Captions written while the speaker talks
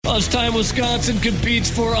Well, it's time Wisconsin competes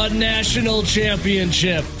for a national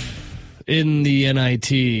championship in the NIT.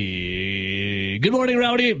 Good morning,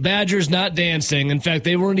 Rowdy. Badgers not dancing. In fact,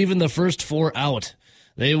 they weren't even the first four out.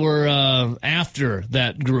 They were after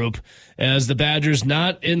that group, as the Badgers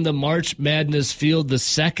not in the March Madness field the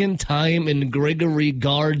second time in Gregory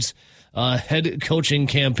Gard's head coaching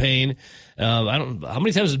campaign. How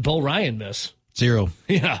many times did Bo Ryan miss? 0.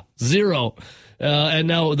 Yeah, 0. And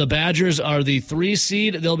now the Badgers are the 3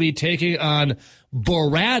 seed. They'll be taking on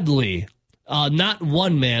Bradley. Not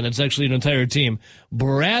one man. It's actually an entire team.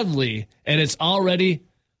 Bradley. And it's already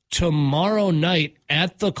tomorrow night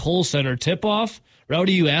at the Kohl Center. Tip-off.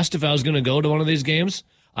 Rowdy, you asked if I was going to go to one of these games.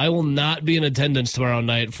 I will not be in attendance tomorrow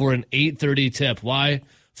night for an 8:30 tip. Why?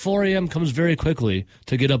 4 a.m. comes very quickly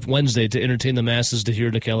to get up Wednesday to entertain the masses to hear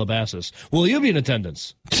to Calabasas. Will you be in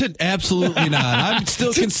attendance? Absolutely not. I'm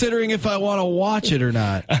still considering if I want to watch it or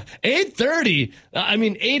not. 8:30.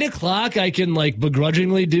 8 o'clock I can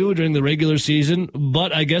begrudgingly do during the regular season,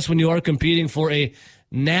 but I guess when you are competing for a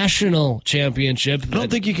national championship, I don't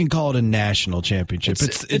think you can call it a national championship.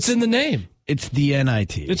 It's in the name. It's the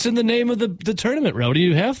NIT. It's in the name of the tournament, Rowdy.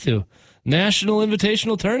 You have to. National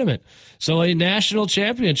Invitational Tournament. So a national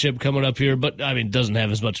championship coming up here, but it doesn't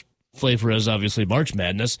have as much flavor as obviously March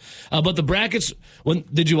Madness. But the brackets,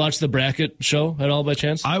 did you watch the bracket show at all by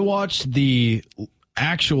chance? I watched the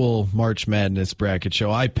actual March Madness bracket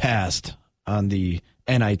show. I passed on the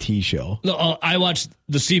NIT show. No, I watched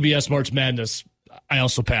the CBS March Madness. I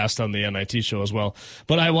also passed on the NIT show as well.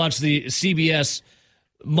 But I watched the CBS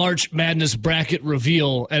March Madness bracket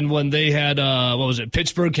reveal, and when they had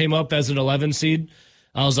Pittsburgh came up as an 11 seed,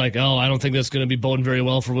 I was like, I don't think that's going to be boding very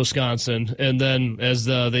well for Wisconsin. And then as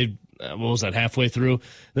halfway through,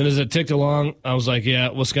 then as it ticked along, I was like, yeah,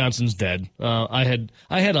 Wisconsin's dead. I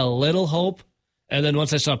had a little hope, and then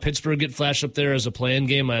once I saw Pittsburgh get flashed up there as a play-in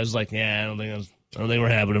game, I was like, yeah, I don't think we're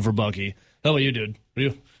having it for Bucky. How about you, dude?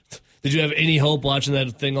 Did you have any hope watching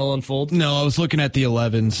that thing all unfold? No, I was looking at the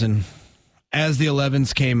 11s, and as the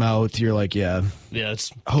 11s came out, you're like,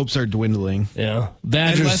 hopes are dwindling. Yeah.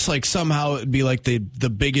 Badgers. Unless somehow it'd be the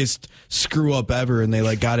biggest screw up ever and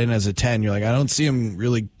they got in as a 10. You're like, I don't see them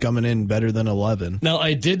really coming in better than 11. Now,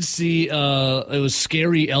 I did see, it was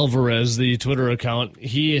Scary Alvarez, the Twitter account.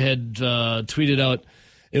 He had tweeted out,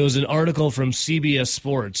 it was an article from CBS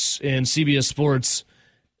Sports, and CBS Sports,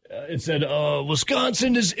 it said,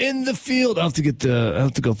 Wisconsin is in the field. I have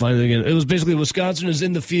to go find it again. It was basically Wisconsin is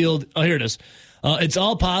in the field. Oh, here it is. It's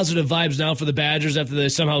all positive vibes now for the Badgers after they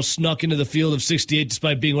somehow snuck into the field of 68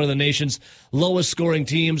 despite being one of the nation's lowest scoring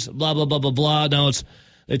teams, blah, blah, blah, blah, blah. Now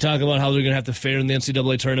they talk about how they're going to have to fare in the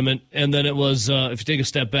NCAA tournament. And then it was, if you take a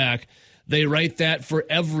step back, they write that for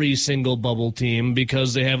every single bubble team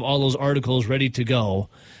because they have all those articles ready to go.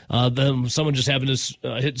 Then someone just happened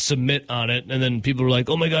to hit submit on it, and then people were like,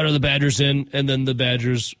 oh, my God, are the Badgers in? And then the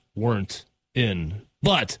Badgers weren't in.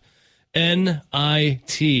 But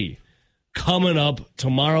NIT coming up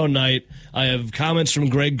tomorrow night. I have comments from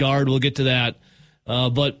Greg Gard. We'll get to that.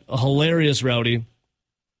 But a hilarious, Rowdy.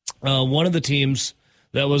 One of the teams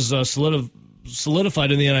that was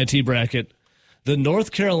solidified in the NIT bracket, the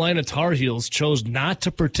North Carolina Tar Heels chose not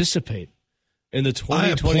to participate in the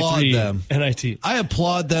 2023 NIT. I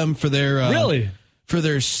applaud them for their for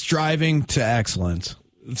their striving to excellence.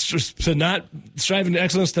 It's just to not striving to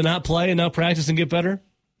excellence, to not play and not practice and get better.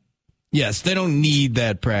 Yes, they don't need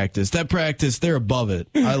that practice. That practice, they're above it.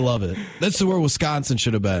 I love it. That's where Wisconsin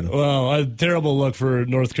should have been. Well, a terrible look for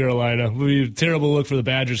North Carolina. It would be a terrible look for the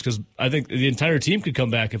Badgers because I think the entire team could come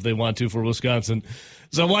back if they want to for Wisconsin.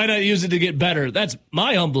 So why not use it to get better? That's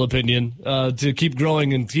my humble opinion, to keep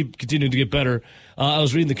growing and keep continuing to get better. I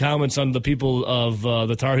was reading the comments on the people of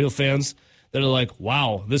the Tar Heel fans that are like,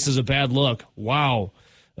 wow, this is a bad look. Wow.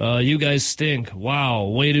 You guys stink. Wow.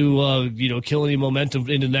 Way to, kill any momentum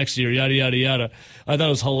into next year, yada, yada, yada. I thought it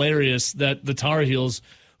was hilarious that the Tar Heels,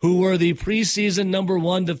 who were the preseason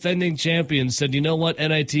 #1 defending champions, said, you know what,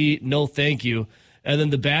 NIT, no thank you. And then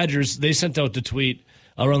the Badgers, they sent out the tweet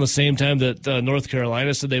around the same time that North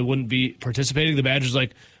Carolina said they wouldn't be participating. The Badgers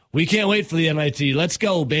like, we can't wait for the NIT. Let's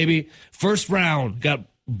go, baby. First round, got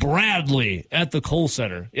Bradley at the Kohl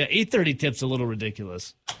Center. Yeah, 8:30 tip's a little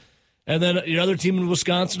ridiculous. And then your other team in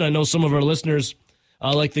Wisconsin, I know some of our listeners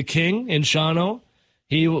like the King in Shawano.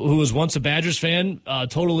 He, who was once a Badgers fan,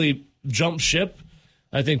 totally jumped ship.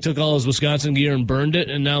 I think took all his Wisconsin gear and burned it,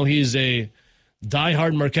 and now he's a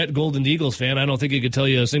diehard Marquette Golden Eagles fan. I don't think he could tell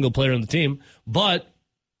you a single player on the team, but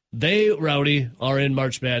they, Rowdy, are in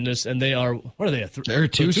March Madness, and they are, what are they? They're a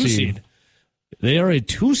two seed. They are a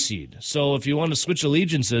 2 seed. So if you want to switch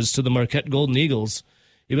allegiances to the Marquette Golden Eagles,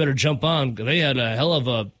 you better jump on. They had a hell of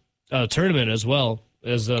a tournament as well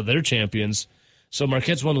as their champions. So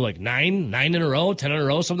Marquette's won like 9 in a row, 10 in a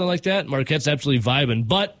row, something like that. Marquette's absolutely vibing.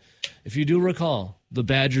 But if you do recall, the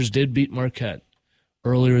Badgers did beat Marquette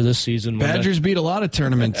earlier this season. Badgers beat a lot of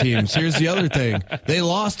tournament teams. Here's the other thing. They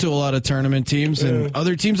lost to a lot of tournament teams and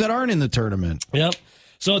other teams that aren't in the tournament. Yep.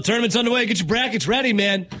 So tournament's underway. Get your brackets ready,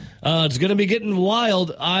 man. It's going to be getting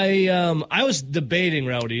wild. I was debating,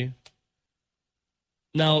 Rowdy.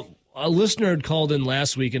 Now, a listener had called in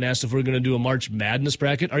last week and asked if we're going to do a March Madness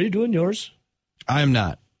bracket. Are you doing yours? I'm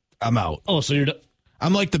not. I'm out. Oh, so you're...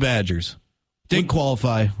 I'm like the Badgers. Didn't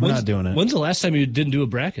qualify. We're not doing it. When's the last time you didn't do a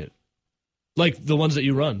bracket? Like the ones that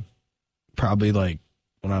you run? Probably like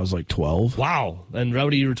when I was like 12. Wow. And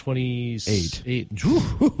Rowdy, you were 28. 8.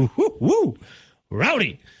 Woo.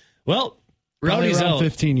 Rowdy. Well, Rowdy's out.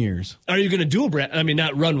 15 years. Are you going to do a bracket? I mean,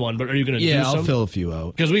 not run one, but are you going to do some? Yeah, I'll fill a few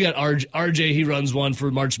out. Because we got RJ, he runs one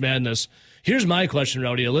for March Madness. Here's my question,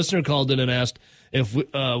 Rowdy. A listener called in and asked if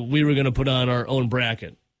we were going to put on our own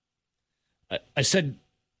bracket. I said,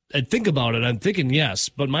 I'd think about it. I'm thinking yes,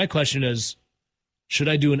 but my question is, should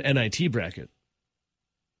I do an NIT bracket?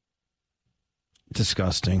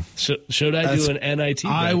 Disgusting. Should I do an NIT bracket?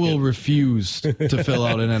 I will refuse to fill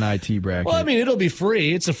out an NIT bracket. Well, I mean, it'll be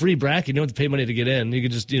free. It's a free bracket. You don't have to pay money to get in. You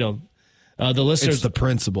could just, the listeners. It's the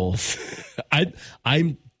principle.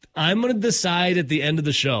 I'm going to decide at the end of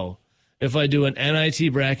the show if I do an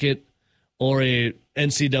NIT bracket or a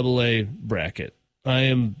NCAA bracket.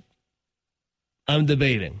 I'm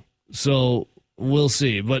debating. So we'll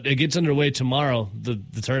see. But it gets underway tomorrow, the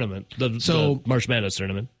tournament, the March Madness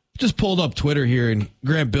tournament. Just pulled up Twitter here, and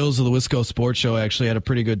Grant Bills of the Wisco Sports Show actually had a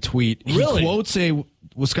pretty good tweet. Really? He quotes a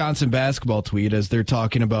Wisconsin basketball tweet as they're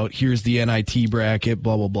talking about, here's the NIT bracket,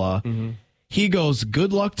 blah, blah, blah. Mm-hmm. He goes,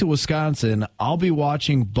 good luck to Wisconsin. I'll be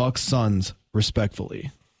watching Bucks Suns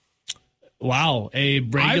respectfully. Wow, a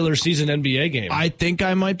regular season NBA game. I think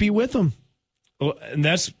I might be with them. Well, and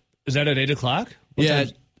is that at 8 o'clock? Yeah,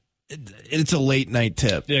 it's a late night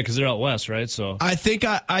tip. Yeah, because they're out west, right? So I think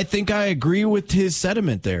I agree with his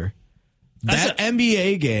sentiment there. That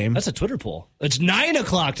NBA game. That's a Twitter poll. It's 9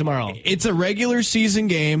 o'clock tomorrow. It's a regular season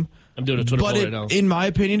game. I'm doing a Twitter poll right now. In my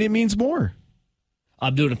opinion, it means more.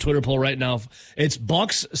 I'm doing a Twitter poll right now. It's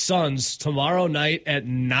Bucks Suns tomorrow night at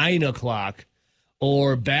 9 o'clock,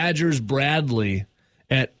 or Badgers Bradley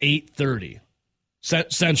at 8:30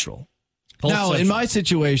 Central. Now, in my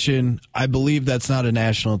situation, I believe that's not a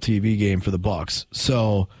national TV game for the Bucks.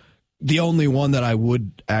 So the only one that I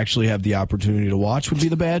would actually have the opportunity to watch would be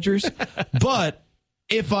the Badgers. But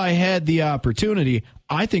if I had the opportunity,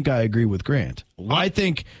 I think I agree with Grant. What? I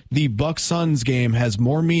think the Bucks Suns game has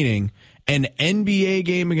more meaning. An NBA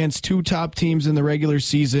game against two top teams in the regular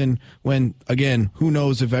season, when, again, who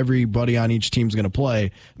knows if everybody on each team's going to play,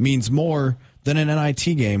 means more than an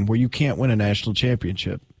NIT game where you can't win a national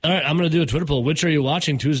championship. All right, I'm going to do a Twitter poll. Which are you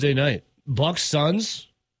watching Tuesday night? Bucks Suns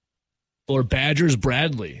or Badgers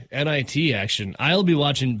Bradley? NIT action. I'll be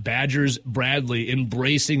watching Badgers Bradley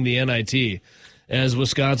embracing the NIT as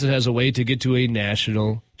Wisconsin has a way to get to a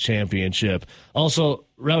national championship. Also,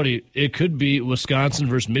 Rowdy, it could be Wisconsin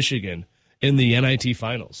versus Michigan in the NIT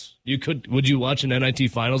finals. Would you watch an NIT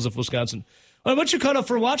finals if Wisconsin? Well, what's your cutoff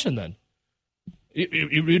for watching then?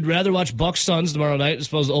 You'd rather watch Bucks Suns tomorrow night as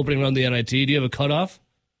opposed to opening round the NIT? Do you have a cutoff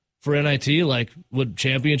for NIT, like with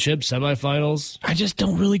championship, semifinals? I just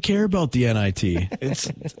don't really care about the NIT.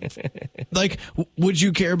 It's like, would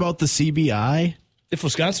you care about the CBI? If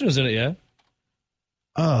Wisconsin was in it, yeah.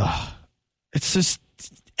 It's just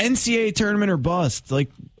NCAA tournament or bust.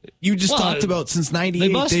 Like you just talked about since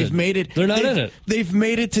 '98, they've made it. They're not in it. They've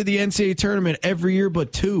made it to the NCAA tournament every year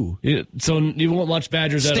but two. Yeah, so you won't watch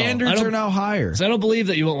Badgers at all. Standards are now higher. So I don't believe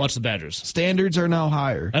that you won't watch the Badgers. Standards are now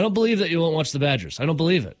higher. I don't believe that you won't watch the Badgers. I don't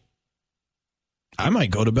believe it. I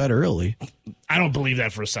might go to bed early. I don't believe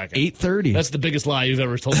that for a second. 8:30. That's the biggest lie you've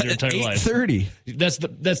ever told in your entire life. 8:30. That's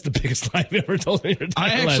the biggest lie you've ever told in your entire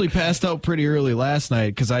life. I actually passed out pretty early last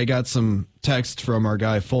night because I got some text from our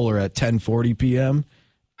guy Fuller at 10:40 p.m.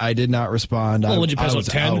 I did not respond. Well, would you pass out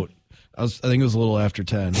 10? I think it was a little after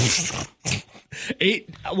 10.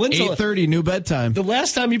 8:30, new bedtime. The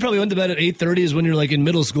last time you probably went to bed at 8:30 is when you're like in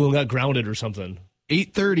middle school and got grounded or something.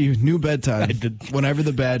 8:30, new bedtime. Whenever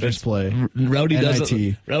the Badgers play. Rowdy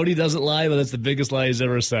doesn't lie, but that's the biggest lie he's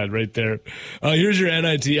ever said right there. Here's your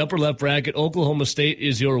NIT upper left bracket. Oklahoma State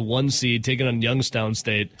is your 1 seed, taking on Youngstown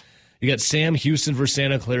State. You got Sam Houston versus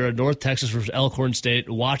Santa Clara, North Texas versus Elkhorn State,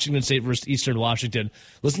 Washington State versus Eastern Washington.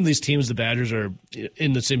 Listen to these teams the Badgers are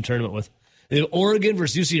in the same tournament with. They have Oregon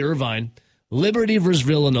versus UC Irvine, Liberty versus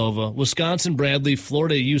Villanova, Wisconsin Bradley,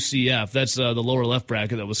 Florida UCF. That's the lower left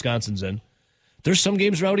bracket that Wisconsin's in. There's some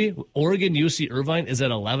games, Rowdy. Oregon, UC Irvine is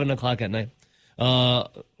at 11 o'clock at night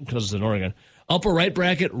because it's in Oregon. Upper right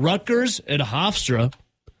bracket, Rutgers and Hofstra,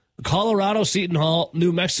 Colorado, Seton Hall,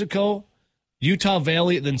 New Mexico, Utah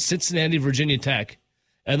Valley, then Cincinnati, Virginia Tech.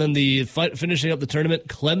 And then finishing up the tournament,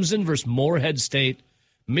 Clemson versus Morehead State,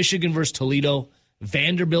 Michigan versus Toledo,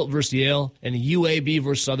 Vanderbilt versus Yale, and UAB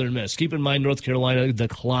versus Southern Miss. Keep in mind, North Carolina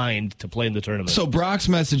declined to play in the tournament. So Brock's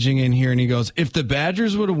messaging in here, and he goes, if the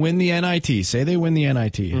Badgers would win the NIT, say they win the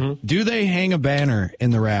NIT, do they hang a banner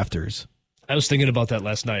in the rafters? I was thinking about that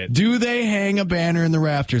last night. Do they hang a banner in the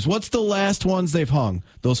rafters? What's the last ones they've hung?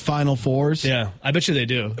 Those Final Fours? Yeah, I bet you they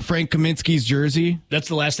do. Frank Kaminsky's jersey? That's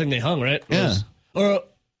the last thing they hung, right? Yeah.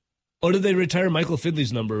 Or did they retire Michael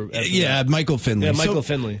Finley's number? Yeah, Michael Finley. Yeah, Michael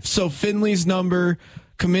Finley. So Finley's number,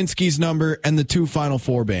 Kaminsky's number, and the 2 Final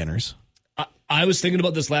Four banners. I was thinking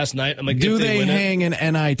about this last night. I'm like, do they hang an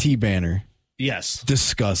NIT banner? Yes.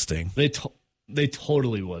 Disgusting. They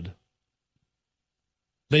totally would.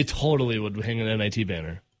 They totally would hang an NIT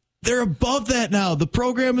banner. They're above that now. The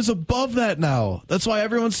program is above that now. That's why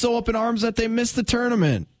everyone's so up in arms that they missed the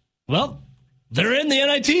tournament. Well, they're in the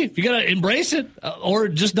NIT. You got to embrace it or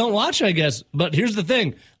just don't watch, I guess. But here's the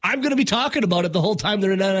thing. I'm going to be talking about it the whole time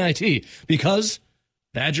they're in NIT because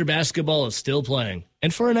Badger basketball is still playing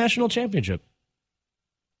and for a national championship.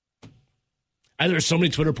 There's so many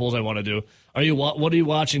Twitter polls I want to do. What are you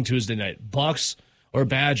watching Tuesday night? Bucks or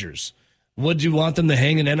Badgers? Would you want them to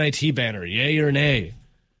hang an NIT banner? Yay or nay?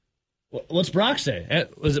 What's Brock say?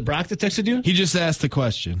 Was it Brock that texted you? He just asked the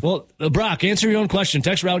question. Well, Brock, answer your own question.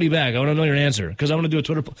 Text Rowdy back. I want to know your answer because I want to do a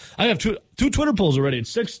Twitter poll. I have two Twitter polls already.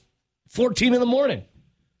 It's 6:14 in the morning.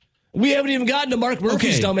 We haven't even gotten to Mark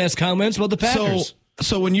Murphy's dumbass comments about the Packers.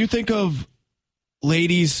 So when you think of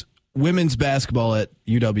women's basketball at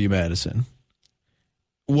UW-Madison,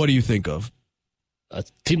 what do you think of? A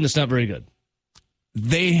team that's not very good.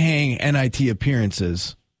 They hang NIT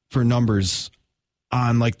appearances for numbers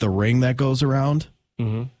on like the ring that goes around.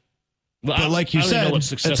 Mm-hmm. Well, but like you said,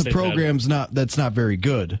 it's a program's that's not very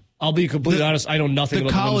good. I'll be completely honest. I know nothing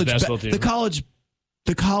about the women's basketball team.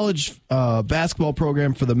 The college basketball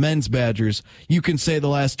program for the men's Badgers, you can say the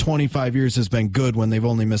last 25 years has been good when they've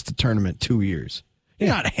only missed a tournament 2 years. You're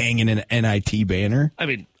not hanging an NIT banner. I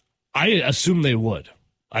mean, I assume they would.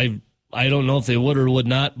 I don't know if they would or would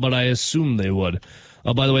not, but I assume they would.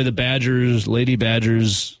 By the way, the Lady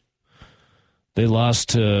Badgers, they lost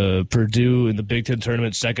to Purdue in the Big Ten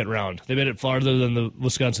tournament second round. They made it farther than the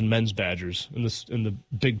Wisconsin men's Badgers in the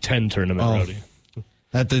Big Ten tournament, Rowdy.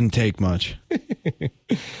 That didn't take much.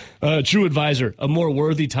 True Advisor, a more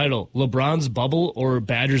worthy title, LeBron's bubble or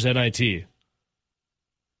Badgers NIT?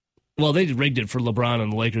 Well, they rigged it for LeBron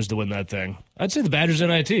and the Lakers to win that thing. I'd say the Badgers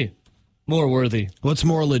NIT. More worthy. What's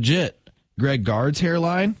more legit, Greg Gard's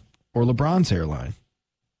hairline or LeBron's hairline?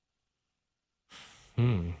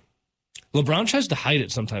 LeBron tries to hide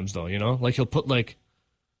it sometimes, though, Like, he'll put,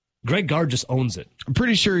 Greg Gard just owns it. I'm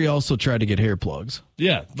pretty sure he also tried to get hair plugs.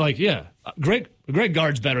 Yeah. Greg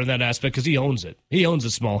Gard's better in that aspect because he owns it. He owns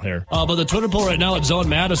the small hair. But the Twitter poll right now at Zone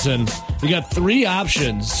Madison, we got 3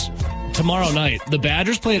 options tomorrow night. The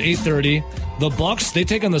Badgers play at 8:30. The Bucks, they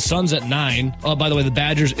take on the Suns at 9. Oh, by the way, the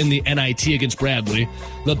Badgers in the NIT against Bradley.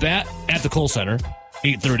 At the Kohl Center,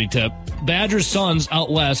 8:30 tip. Badgers Suns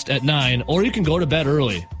out west at 9. Or you can go to bed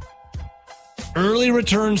early. Early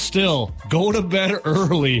return still. Go to bed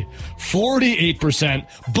early. 48%.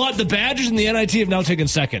 But the Badgers in the NIT have now taken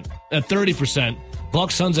second at 30%.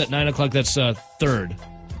 Bucks Suns at 9 o'clock. That's third.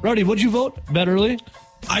 Rowdy, would you vote? Bet early?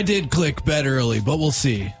 I did click bet early, but we'll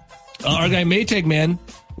see. Our guy Maytag Man.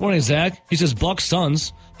 Morning, Zach. He says Bucks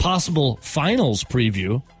Suns possible finals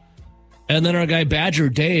preview. And then our guy Badger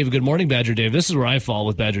Dave. Good morning, Badger Dave. This is where I fall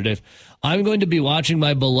with Badger Dave. I'm going to be watching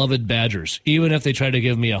my beloved Badgers, even if they try to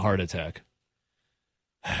give me a heart attack.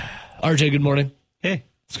 RJ, good morning. Hey,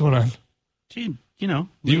 what's going on? Gee,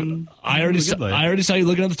 I already saw you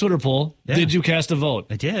looking at the Twitter poll. Yeah. Did you cast a vote?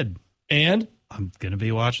 I did. And I'm gonna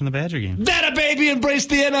be watching the Badger game. That a baby, embrace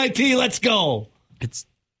the NIT. Let's go. It's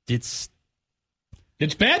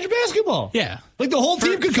Badger basketball. Yeah, like the whole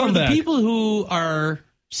team could come back. The people who are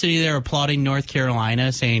sitting there applauding North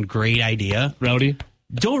Carolina, saying "Great idea," Rowdy,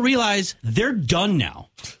 don't realize they're done now.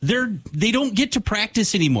 They don't get to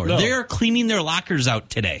practice anymore. No. They're cleaning their lockers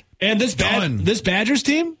out today. And this Badgers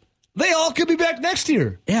team, they all could be back next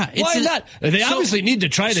year. Yeah, why not? They obviously need to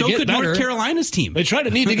try to get better. So could North Carolina's team. They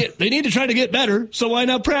need to try to get better. So why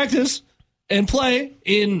not practice and play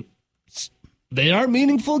in? They are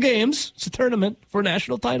meaningful games. It's a tournament for a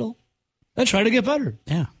national title. And try to get better.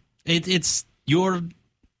 Yeah, it's your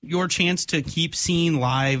chance to keep seeing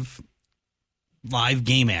live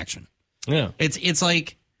game action. Yeah. It's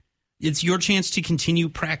like it's your chance to continue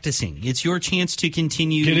practicing. It's your chance to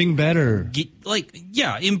continue Getting better.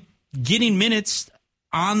 Getting minutes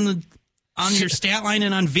on your stat line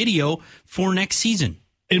and on video for next season.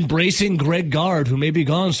 Embracing Greg Gard, who may be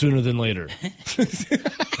gone sooner than later.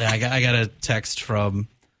 I got a text from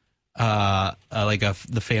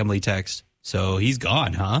the family text. So he's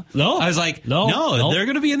gone, huh? No. I was like, no. they're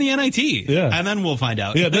going to be in the NIT. Yeah. And then we'll find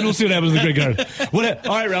out. Yeah, then we'll see what happens with Greg Gard.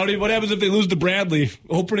 All right, Rowdy, what happens if they lose to Bradley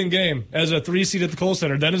opening game as a 3 seed at the Kohl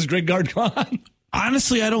Center? Then is Greg Gard gone?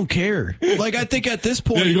 Honestly, I don't care. Like, I think at this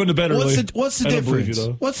point, Yeah, you're going to bed early. What's the I don't believe you, difference?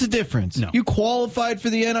 though. What's the difference? No. You qualified for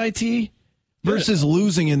the NIT versus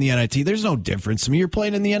losing in the NIT. There's no difference to me. You're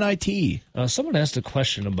playing in the NIT. Someone asked a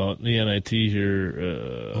question about the NIT here.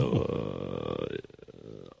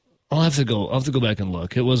 I'll have to go back and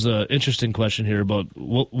look. It was an interesting question here about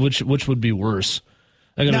which would be worse.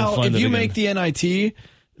 I gotta Now, find if it you again. make the NIT,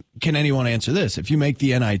 can anyone answer this? If you make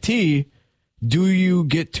the NIT, do you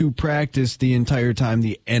get to practice the entire time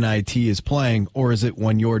the NIT is playing, or is it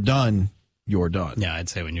when you're done, you're done? Yeah, I'd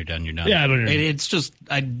say when you're done, you're done. Yeah, but it's just,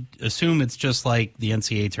 I'd assume it's just like the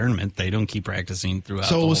NCAA tournament. They don't keep practicing throughout. the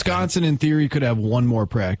So whole Wisconsin, in theory, could have one more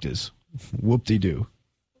practice. Whoop-de-doo.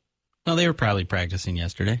 No, they were probably practicing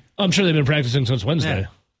yesterday. I'm sure they've been practicing since Wednesday. Yeah.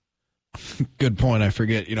 Good point. I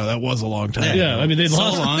forget. That was a long time. Yeah, I mean they So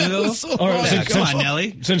lost long ago. So Or long since- ago. Come on,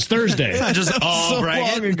 Nelly. since Thursday. Just So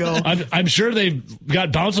long ago. I'm sure they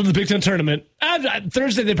got bounced in the Big Ten tournament.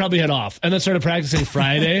 Thursday they probably had off, and then started practicing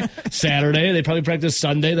Friday, Saturday. They probably practiced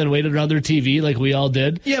Sunday, then waited around their TV like we all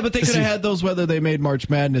did. Yeah, but they could have had those whether they made March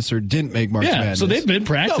Madness or didn't make March Yeah, Madness. so they've been No,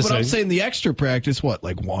 practicing. but I'm saying the extra practice, what,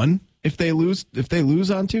 like one? If they lose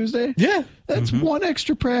on Tuesday? Yeah. That's one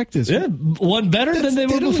extra practice. Yeah, one better than That's they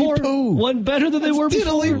were diddly before. poo. One better than they were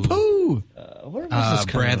before. Diddly poo. Where was this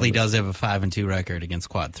coming Bradley out of does have a 5-2 record against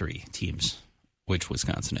Quad 3 teams, which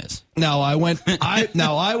Wisconsin is. Now I went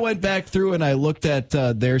back through and I looked at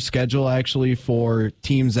their schedule actually for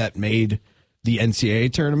teams that made the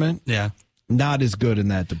NCAA tournament. Yeah. Not as good in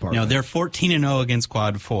that No, department. they're 14-0 against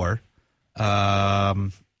Quad 4.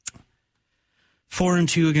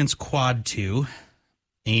 4-2 against Quad 2,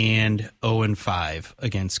 and 0-5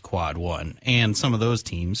 against Quad 1. And some of those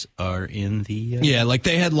teams are in the Yeah, like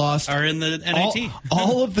they had lost are in the NIT.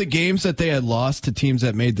 all of the games that they had lost to teams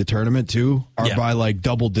that made the tournament too are Yeah. by like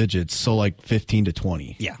double digits, so like 15 to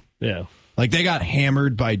 20. Yeah. Yeah. Like they got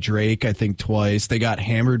hammered by Drake, I think twice. They got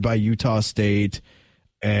hammered by Utah State,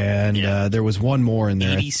 and there was one more in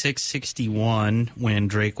there. 86-61 when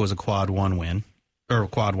Drake was a Quad 1 win, or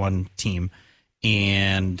Quad 1 team.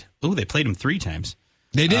 And, they played him 3 times.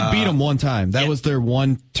 They did beat them one time. That yeah. was their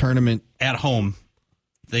one tournament. At home,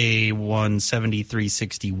 they won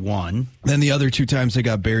 73-61. Then the other 2 times they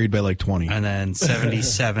got buried by like 20. And then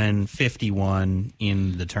 77-51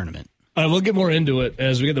 in the tournament. All right, we'll get more into it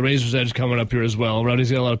as we get the Razor's Edge coming up here as well. Rowdy's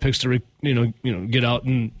got a lot of picks to get out,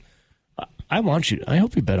 and I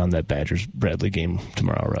hope you bet on that Badgers Bradley game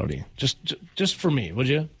tomorrow, Rowdy. Just for me, would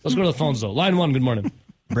you? Let's go to the phones though. Line 1, good morning.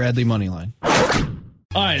 Bradley Moneyline.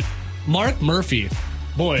 All right, Mark Murphy,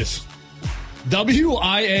 boys.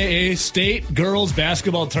 WIAA State Girls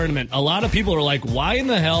Basketball Tournament. A lot of people are like, why in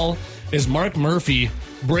the hell is Mark Murphy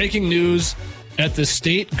breaking news at the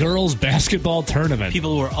State Girls Basketball Tournament?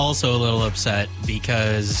 People were also a little upset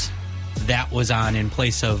because that was on in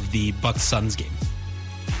place of the Bucks-Suns game.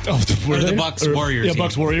 Oh, were the they? Bucks-Warriors Yeah, game.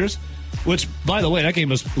 Bucks-Warriors. Which, by the way, that game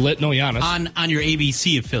was lit, no Giannis. On your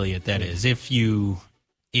ABC affiliate, that is, if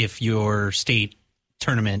your state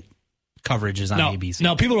tournament coverage is on ABC.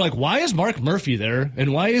 Now, people are like, why is Mark Murphy there?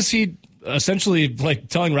 And why is he essentially like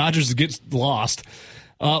telling Rodgers to get lost?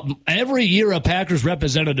 Every year, a Packers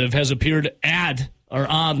representative has appeared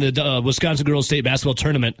on the Wisconsin Girls State Basketball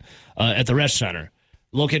Tournament at the Resch Center,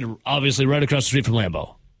 located obviously right across the street from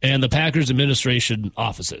Lambeau, and the Packers administration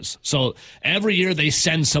offices. So every year they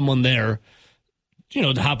send someone there,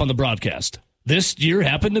 to hop on the broadcast. This year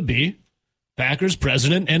happened to be Packers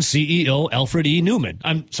president and CEO Alfred E. Newman.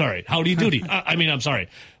 I'm sorry, Howdy Doody. I'm sorry.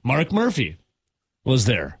 Mark Murphy was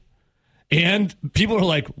there. And people are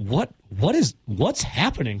like, what's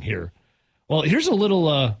happening here? Well, here's a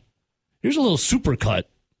little supercut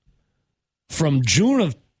from June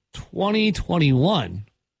of 2021.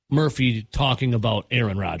 Murphy talking about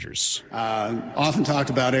Aaron Rodgers. Often talked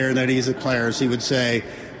about Aaron, that he's a player. He would say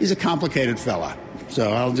he's a complicated fella.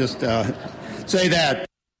 So I'll just say that.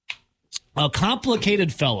 A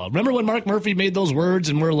complicated fella. Remember when Mark Murphy made those words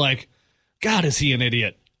and we're like, God, is he an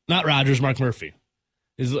idiot? Not Rodgers, Mark Murphy.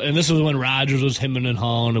 And this was when Rodgers was hemming and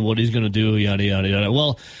hawing and what he's going to do, yada, yada, yada.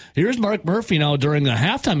 Well, here's Mark Murphy now during a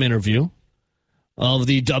halftime interview of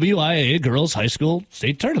the WIAA Girls High School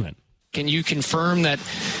State Tournament. Can you confirm that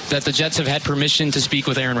the Jets have had permission to speak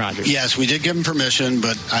with Aaron Rodgers? Yes, we did give him permission,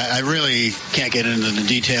 but I really can't get into the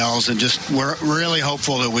details. And we're really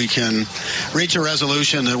hopeful that we can reach a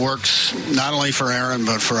resolution that works not only for Aaron,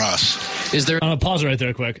 but for us. Is there... I'm going to pause right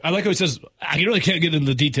there quick. I like how he says, I really can't get into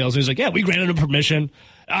the details. He's like, yeah, we granted him permission.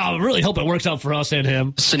 I really hope it works out for us and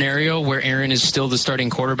him. Scenario where Aaron is still the starting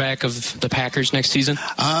quarterback of the Packers next season?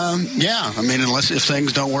 Yeah. I mean, if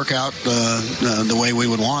things don't work out the way we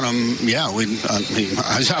would want them, yeah.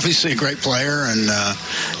 He's obviously a great player and,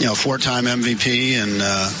 4-time MVP.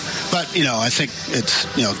 But, I think it's,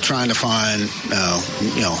 trying to find,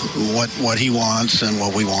 what he wants and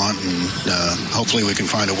what we want. And hopefully we can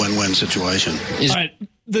find a win-win situation. All right.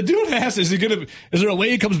 The dude asks, is there a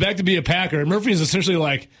way he comes back to be a Packer? And Murphy is essentially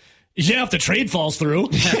like, yeah, if the trade falls through.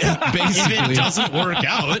 Yeah, basically. If it doesn't work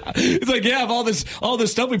out. It's like, yeah, if all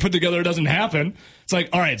this stuff we put together doesn't happen. It's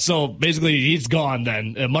like, all right, so basically he's gone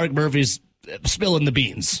then. Mark Murphy's spilling the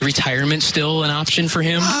beans. Retirement still an option for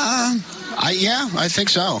him? I think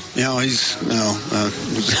so. He's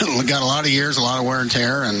got a lot of years, a lot of wear and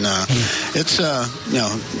tear, and it's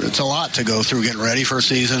a lot to go through getting ready for a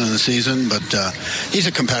season and the season. But he's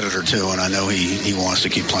a competitor too, and I know he wants to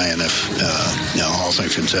keep playing if all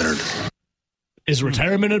things considered. Is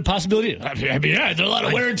retirement a possibility? I mean, yeah, there's a lot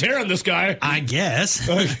of wear and tear on this guy. I guess.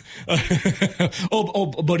 But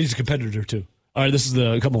he's a competitor too. All right, this is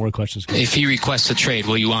a couple more questions. If he requests a trade,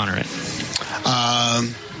 will you honor it?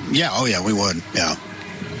 Yeah. Oh, yeah, we would. Yeah.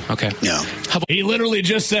 Okay. Yeah. He literally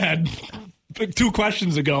just said 2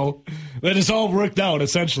 questions ago that it's all worked out,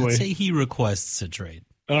 essentially. Let's say he requests a trade.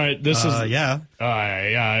 All right, this is... Yeah.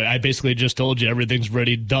 I basically just told you everything's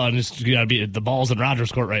ready, done. It's got to be the ball's in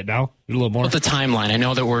Rodgers' court right now. A little more. What's the timeline? I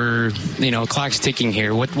know that we're, clock's ticking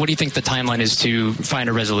here. What do you think the timeline is to find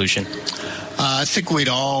a resolution? I think we'd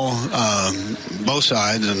all, both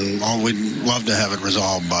sides, and we'd love to have it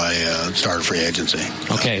resolved by start of free agency.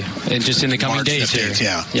 Okay, and just in the coming March days 15th, here.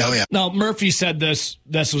 Yeah. Oh, yeah. Now, Murphy said this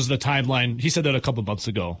was the timeline. He said that a couple months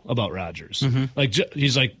ago about Rodgers. Mm-hmm. Like,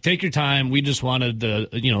 he's like, take your time. We just wanted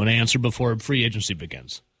an answer before free agency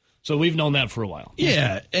begins. So we've known that for a while.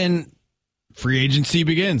 Yeah, and free agency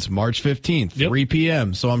begins March 15th, 3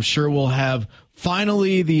 p.m. So I'm sure we'll have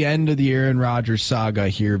finally the end of the Aaron Rodgers saga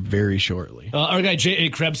here very shortly. Our guy J.A.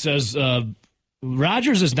 Krebs says,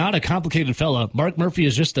 Rodgers is not a complicated fella. Mark Murphy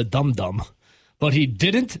is just a dum-dum. But he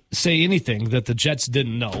didn't say anything that the Jets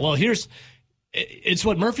didn't know. Well, it's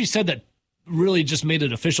what Murphy said that really just made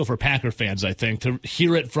it official for Packer fans, I think, to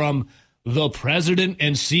hear it from the president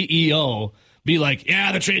and CEO be like,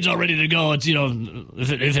 yeah, the trade's all ready to go. It's,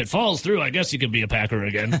 if it falls through, I guess you could be a Packer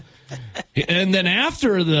again. And then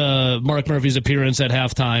after the Mark Murphy's appearance at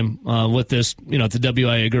halftime with this, the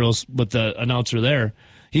WIA girls with the announcer there,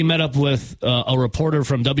 he met up with a reporter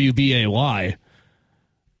from WBAY.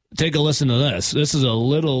 Take a listen to this. This is a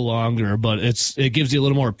little longer, but it gives you a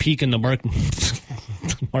little more peek into Mark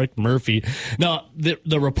Murphy. Now,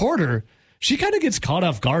 the reporter, she kind of gets caught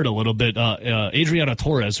off guard a little bit. Adriana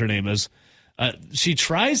Torres, her name is. She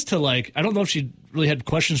tries to I don't know if she really had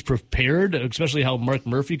questions prepared, especially how Mark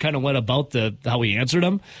Murphy kind of went about how he answered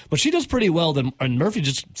them, but she does pretty well. And Murphy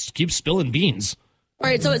just keeps spilling beans. All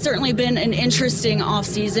right, so it's certainly been an interesting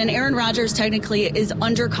offseason. Aaron Rodgers technically is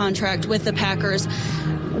under contract with the Packers.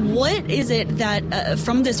 What is it that,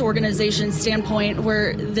 from this organization's standpoint,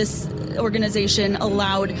 where this organization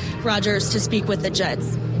allowed Rodgers to speak with the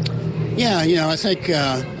Jets? Yeah, I think,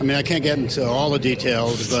 I can't get into all the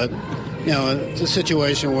details, but it's a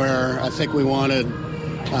situation where I think we wanted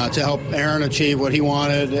to help Aaron achieve what he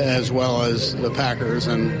wanted as well as the Packers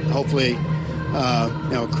and hopefully,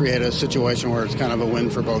 create a situation where it's kind of a win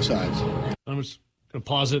for both sides. I'm just going to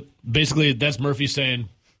pause it. Basically, that's Murphy saying,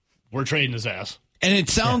 we're trading his ass. And it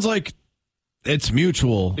sounds like it's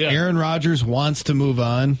mutual. Yeah. Aaron Rodgers wants to move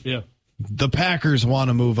on. Yeah. The Packers want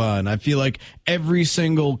to move on. I feel like every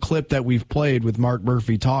single clip that we've played with Mark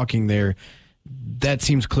Murphy talking there, that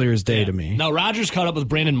seems clear as day to me. Now, Rodgers caught up with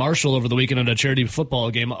Brandon Marshall over the weekend at a charity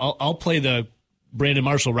football game. I'll play the Brandon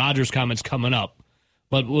Marshall-Rodgers comments coming up,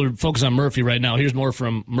 but we'll focus on Murphy right now. Here's more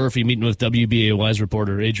from Murphy meeting with WBAY's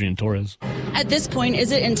reporter Adrian Torres. At this point,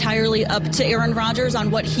 is it entirely up to Aaron Rodgers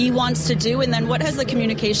on what he wants to do? And then what has the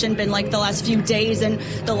communication been like the last few days and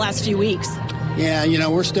the last few weeks? Yeah,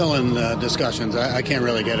 we're still in discussions. I can't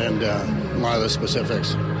really get into a lot of the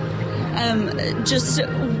specifics. Just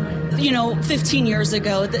 15 years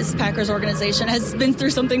ago, this Packers organization has been through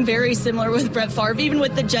something very similar with Brett Favre, even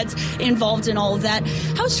with the Jets involved in all of that.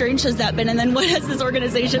 How strange has that been? And then what has this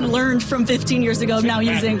organization learned from 15 years ago now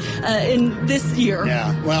using in this year?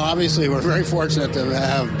 Yeah, well, obviously we're very fortunate to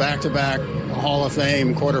have back-to-back Hall of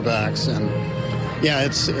Fame quarterbacks. And, yeah,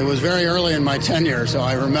 it was very early in my tenure, so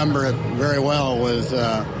I remember it very well with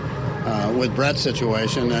Brett's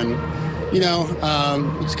situation. And,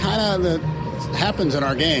 it's kind of happens in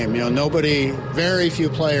our game. Very few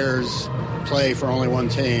players play for only one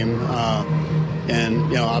team.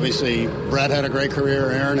 And obviously Brett had a great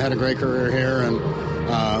career. Aaron had a great career here. And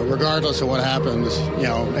regardless of what happens,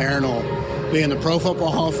 Aaron will be in the Pro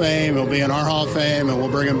Football Hall of Fame. He'll be in our Hall of Fame, and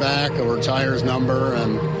we'll bring him back. He'll retire his number.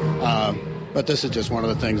 But this is just one of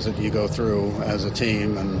the things that you go through as a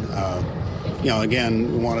team. And,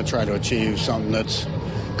 again, we want to try to achieve something that's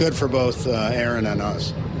good for both Aaron and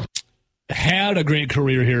us. Had a great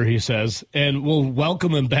career here, he says, and we'll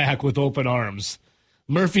welcome him back with open arms.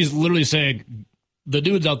 Murphy's literally saying, the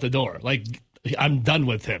dude's out the door. Like, I'm done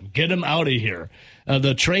with him. Get him out of here.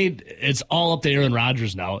 The trade, it's all up to Aaron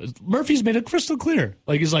Rodgers now. Murphy's made it crystal clear.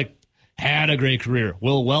 Like, he's like, had a great career.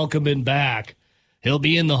 We'll welcome him back. He'll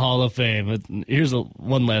be in the Hall of Fame. Here's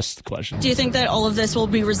one last question. Do you think that all of this will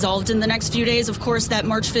be resolved in the next few days? Of course, that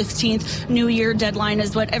March 15th New Year deadline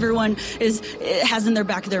is what everyone has in their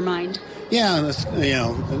back of their mind. Yeah,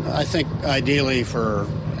 I think ideally for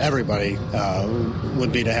everybody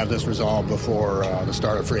would be to have this resolved before the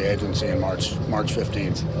start of free agency in March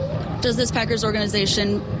 15th. Does this Packers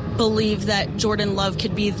organization believe that Jordan Love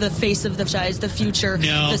could be the face of the franchise, the future,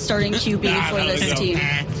 the starting QB for this team?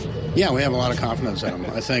 Yeah, we have a lot of confidence in him.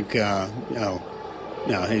 I think,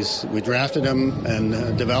 we drafted him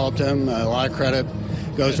and developed him. A lot of credit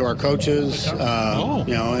goes to our coaches, and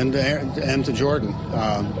to Jordan.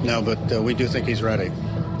 But we do think he's ready.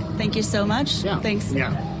 Thank you so much. Yeah. Thanks.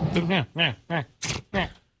 Yeah.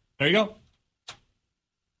 There you go.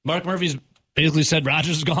 Mark Murphy's basically said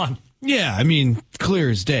Rodgers is gone. Yeah, clear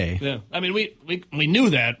as day. Yeah, we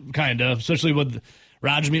knew that kind of, especially with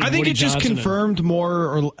Rodgers meeting. I think Woody it just Johnson confirmed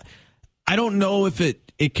more, or I don't know if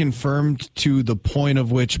it confirmed to the point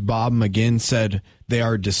of which Bob McGinn said they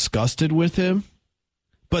are disgusted with him,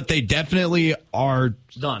 but they definitely are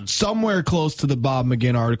done. Somewhere close to the Bob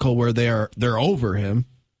McGinn article where they're over him.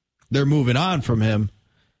 They're moving on from him.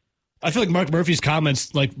 I feel like Mark Murphy's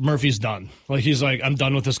comments, like Murphy's done. Like he's like, I'm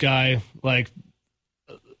done with this guy. Like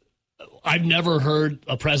I've never heard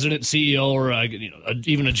a president, CEO, or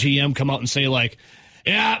even a GM come out and say like,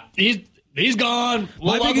 yeah, he's gone.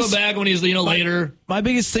 We'll welcome him back when he's later. My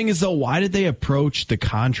biggest thing is though, why did they approach the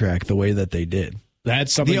contract the way that they did?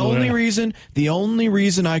 That's something. The only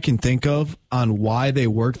reason I can think of on why they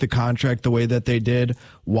worked the contract the way that they did,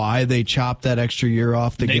 why they chopped that extra year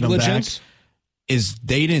off to get him back, is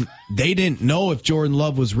they didn't know if Jordan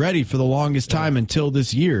Love was ready for the longest time until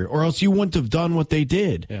this year, or else you wouldn't have done what they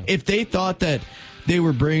did. Yeah. If they thought that they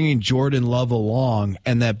were bringing Jordan Love along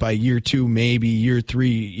and that by year 2, maybe year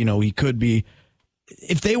 3, he could be.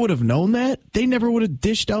 If they would have known that, they never would have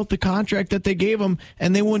dished out the contract that they gave him,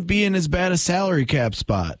 and they wouldn't be in as bad a salary cap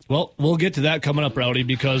spot. Well, we'll get to that coming up, Rowdy,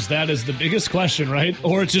 because that is the biggest question, right?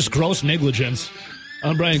 Or it's just gross negligence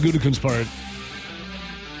on Brian Gutekunst's part.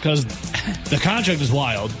 Because the contract is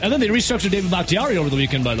wild. And then they restructured David Bakhtiari over the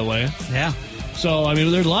weekend, by the way. Yeah. So,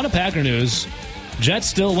 there's a lot of Packer news. Jets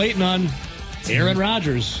still waiting on Aaron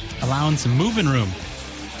Rodgers. Allowing some moving room.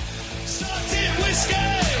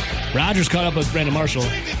 Rodgers caught up with Brandon Marshall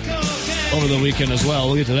over the weekend as well.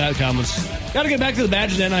 We'll get to that comments. Got to get back to the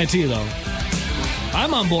Badgers NIT, though.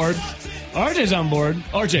 I'm on board. RJ's on board.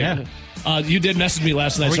 RJ, you did message me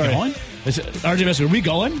last night. Are we going? RJ messaged me. Are we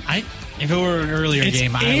going? If it were an earlier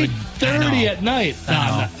game, I would. 8:30 at night.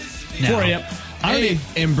 No. 4 a.m. Hey,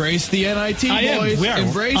 embrace the NIT, boys. We are.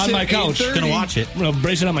 Embrace on it. my couch. Gonna watch it. I'm gonna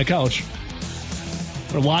embrace it on my couch.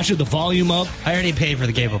 I'm gonna watch it. The volume up. I already paid for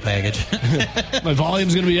the cable package. My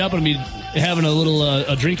volume's gonna be up. I'm gonna be having a little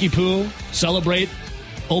a drinky poo. Celebrate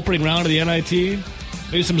opening round of the NIT.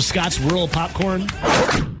 Maybe some Scotts Rural popcorn.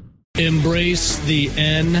 Embrace the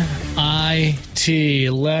NIT.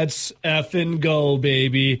 Let's effing go,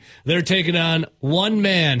 baby. They're taking on one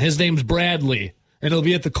man. His name's Bradley. And it'll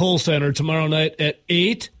be at the Kohl Center tomorrow night at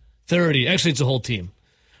 8:30. Actually, it's a whole team.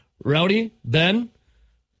 Rowdy, Ben,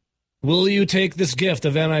 will you take this gift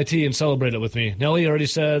of NIT and celebrate it with me? Nelly already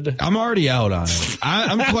said. I'm already out on it.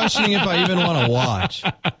 I'm questioning if I even want to watch.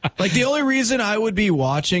 Like, the only reason I would be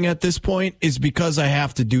watching at this point is because I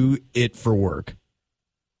have to do it for work.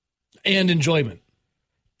 And enjoyment.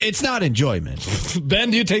 It's not enjoyment. Ben,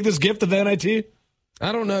 do you take this gift of NIT?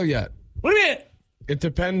 I don't know yet. What do you mean? It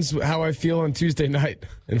depends how I feel on Tuesday night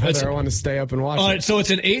and whether I want to stay up and watch All it. right, so it's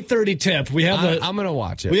an 8:30 tip. We have I'm going to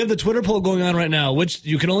watch it. We have the Twitter poll going on right now, which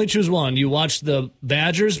you can only choose one. You watch the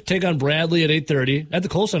Badgers take on Bradley at 8:30 at the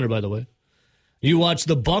Kohl Center, by the way. You watch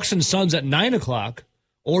the Bucks and Suns at 9 o'clock,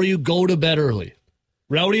 or you go to bed early.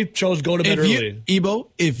 Rowdy chose go to bed early.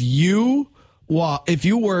 Ebo, if you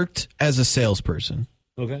worked as a salesperson,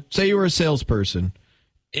 Okay. say you were a salesperson,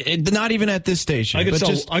 not even at this station, I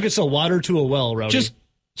could sell water to a well, Rowdy. just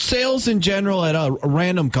sales in general at a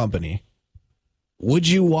random company, would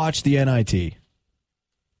you watch the NIT?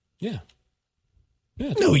 Yeah.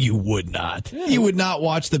 No, you would not. Yeah. You would not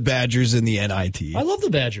watch the Badgers in the NIT. I love the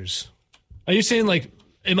Badgers. Are you saying, like,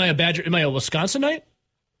 am I a Badger? Am I a Wisconsinite?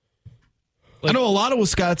 I know a lot of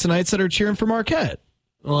Wisconsinites that are cheering for Marquette.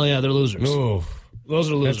 Well, yeah, they're losers. Ooh, Those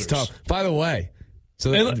are losers. that's tough. By the way,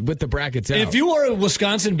 so with the brackets out. If you are a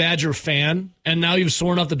Wisconsin Badger fan and now you've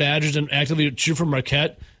sworn off the Badgers and actively cheer for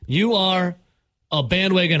Marquette, you are a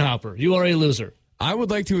bandwagon hopper. You are a loser. I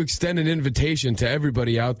would like to extend an invitation to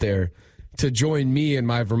everybody out there to join me and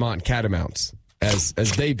my Vermont Catamounts as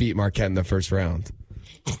they beat Marquette in the first round.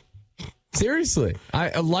 Seriously,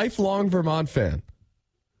 a lifelong Vermont fan.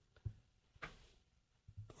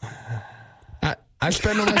 I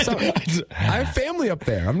spend all my summer. I have family up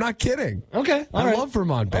there. I'm not kidding. Okay. I love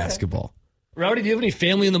Vermont basketball. Rowdy, do you have any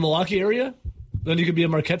family in the Milwaukee area? Then you could be a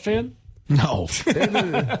Marquette fan? No.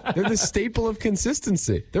 They're the staple of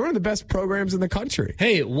consistency. They're one of the best programs in the country.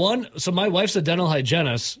 Hey, so my wife's a dental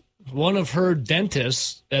hygienist. One of her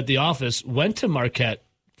dentists at the office went to Marquette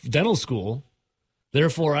Dental School.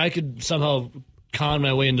 Therefore, I could somehow con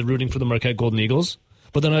my way into rooting for the Marquette Golden Eagles.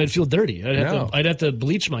 But then I'd feel dirty. I'd have to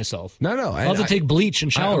bleach myself. No. I'll have to take bleach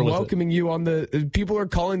and shower I'm with welcoming you on the. People are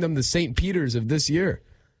calling them the St. Peters of this year.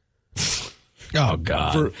 Oh,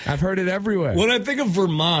 God. I've heard it everywhere. When I think of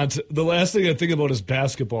Vermont, the last thing I think about is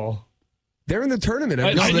basketball. They're in the tournament.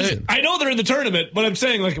 I know they're in the tournament, but I'm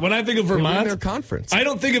saying, like, when I think of They're in Vermont, their conference. I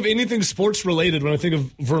don't think of anything sports related when I think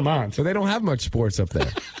of Vermont. So they don't have much sports up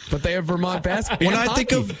there, but they have Vermont basketball. When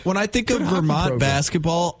I think of Vermont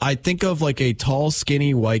basketball, I think of like a tall,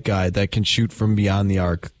 skinny white guy that can shoot from beyond the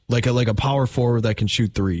arc, like a power forward that can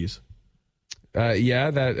shoot threes.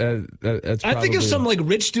 That's. I think of some like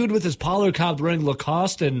rich dude with his Polar Cop wearing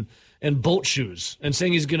Lacoste and boat shoes and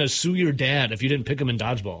saying he's gonna sue your dad if you didn't pick him in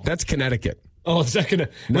dodgeball. That's Connecticut. Oh, is that gonna?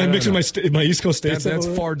 Am I mixing my East Coast states? That's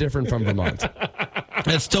far different from Vermont.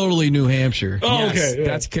 That's totally New Hampshire. Oh, Yes, okay. Yeah.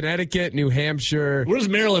 That's Connecticut, New Hampshire. Where does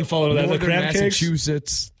Maryland fall into that? The Northern crab cakes?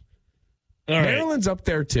 Massachusetts. All right. Maryland's up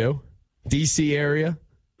there too. DC area.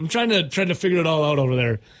 I'm trying to figure it all out over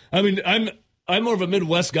there. I mean, I'm more of a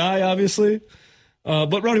Midwest guy, obviously.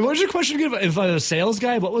 But Rowdy, what was your question again? If I was a sales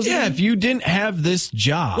guy, what was it? Yeah, if you didn't have this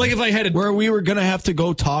job, Like if I had where we were going to have to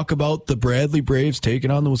go talk about the Bradley Braves taking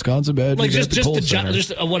on the Wisconsin Badgers, like at the Kohl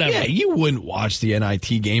Center. whatever. Yeah, you wouldn't watch the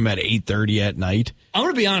NIT game at 8:30 at night. I'm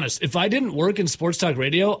gonna be honest. If I didn't work in sports talk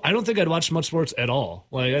radio, I don't think I'd watch much sports at all.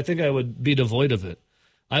 Like I think I would be devoid of it.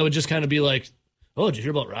 I would just kind of be like, "Oh, did you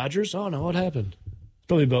hear about Rodgers? Oh no, what happened?"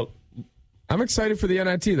 Probably about. I'm excited for the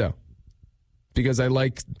NIT though, because I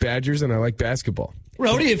like Badgers and I like basketball.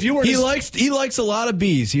 Rowdy, if you were He likes a lot of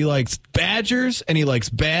bees. He likes Badgers and he likes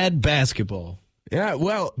bad basketball. Yeah,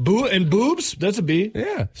 well, and boobs, that's a B.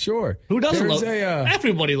 yeah, sure. Who doesn't There's love?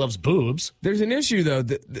 Everybody loves boobs. There's an issue though.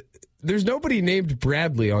 There's nobody named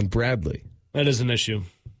Bradley on Bradley. That is an issue.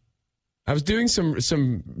 I was doing some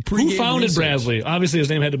Who founded research. Bradley? Obviously, his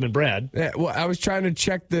name had to have been Brad. Yeah, well, I was trying to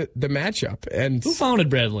check the matchup, and Who founded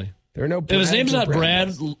Bradley? there are no. If his Brads name's or not Brad,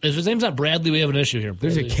 Bradleys. if his name's not Bradley, we have an issue here.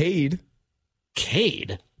 There's a Cade.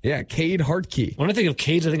 Cade. Yeah, Cade Hartkey. When I think of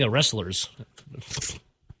Cades, I think of wrestlers.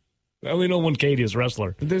 I only know one Cade is a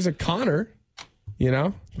wrestler. There's a Connor,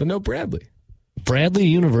 but no Bradley. Bradley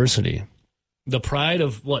University, the pride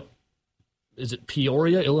of what? Is it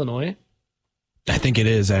Peoria, Illinois? I think it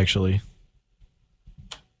is actually.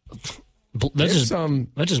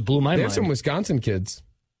 That just blew my They have mind. some Wisconsin kids.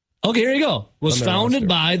 Okay, here you go. Was On their founded roster.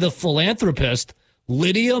 by the philanthropist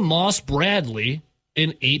Lydia Moss Bradley in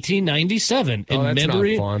 1897 Oh, that's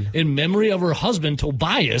not fun. in memory of her husband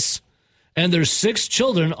Tobias and their 6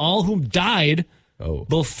 children, all whom died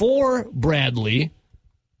before Bradley.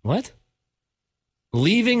 What?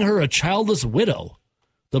 Leaving her a childless widow.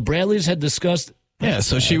 The Bradleys had discussed. Yeah,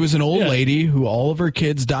 so she was an old lady who all of her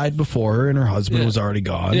kids died before her and her husband was already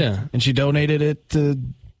gone. Yeah. And she donated it to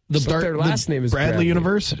their last name is Bradley Bradley.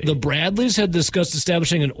 University. The Bradleys had discussed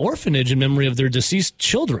establishing an orphanage in memory of their deceased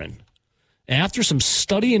children. After some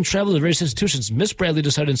study and travel to various institutions, Miss Bradley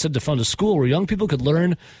decided instead to found a school where young people could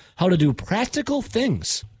learn how to do practical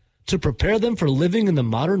things to prepare them for living in the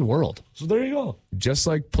modern world. So there you go. Just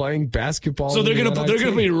like playing basketball. So they're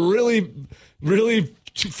gonna be really, really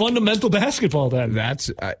fundamental basketball then.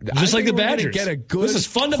 That's just like the Badgers. Get a good this is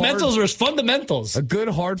fundamentals versus fundamentals. A good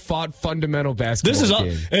hard fought fundamental basketball. This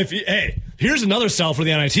is game. Hey, here's another sell for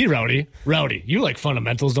the NIT, Rowdy. Rowdy, you like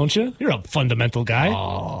fundamentals, don't you? You're a fundamental guy,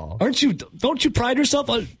 aren't you? Don't you pride yourself?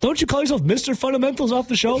 Don't you call yourself Mr. Fundamentals off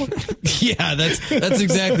the show? Yeah, that's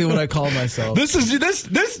exactly what I call myself. This.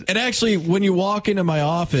 And actually, when you walk into my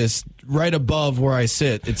office, right above where I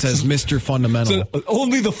sit, it says Mr. Fundamental. So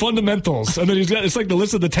only the fundamentals, and then it's like the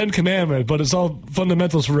list of the 10 Commandments, but it's all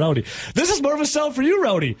fundamentals for Rowdy. This is more of a sell for you,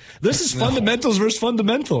 Rowdy. This is fundamentals versus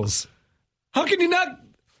fundamentals. How can you not?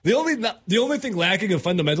 The only thing lacking of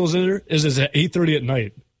fundamentals in there is at 8:30 at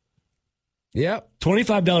night. Yeah,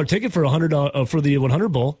 $25 ticket for $100 for the 100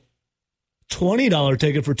 Bowl. $20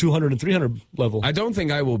 ticket for 200 and 300 level. I don't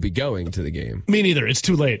think I will be going to the game. Me neither. It's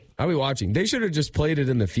too late. I'll be watching. They should have just played it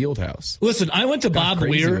in the field house. Listen, I went to Bob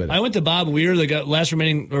Weir. I went to Bob Weir, the last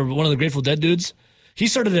remaining, or one of the Grateful Dead dudes. He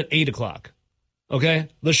started at 8 o'clock. Okay?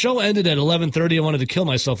 The show ended at 11:30. I wanted to kill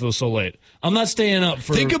myself. It was so late. I'm not staying up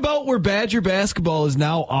for... Think about where Badger basketball is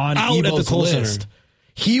now on out Evo's at the Kohl list. Center.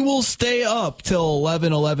 He will stay up till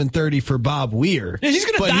 11:30 for Bob Weir. Yeah, he's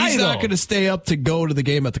going to die, But he's not going to stay up to go to the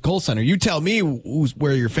game at the Kohl Center. You tell me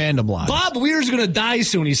where your fandom lies. Bob Weir's going to die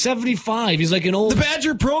soon. He's 75. He's like an old... The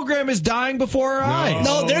Badger program is dying before our eyes.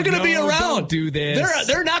 No, they're going to be around. Don't do this.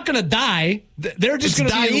 They're not going to die. They're just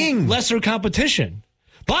going to be lesser competition.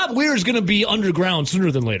 Bob Weir's going to be underground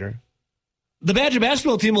sooner than later. The Badger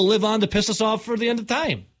basketball team will live on to piss us off for the end of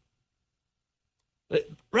time.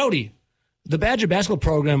 Rowdy, the Badger basketball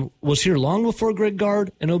program was here long before Greg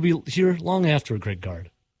Gard, and it'll be here long after Greg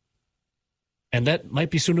Gard. And that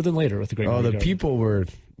might be sooner than later with the Greg Gard. Oh, the people were...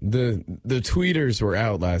 The tweeters were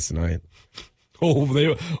out last night.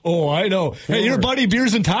 I know. Hey, your buddy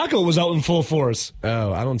Beers and Taco was out in full force.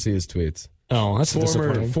 Oh, I don't see his tweets. Oh, that's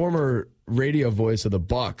disappointing. Former radio voice of the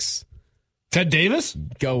Bucks. Ted Davis?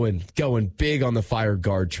 Going big on the Fire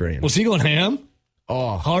Guard train. Was he going ham?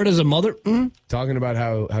 Oh, hard as a mother? Talking about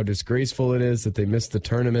how disgraceful it is that they missed the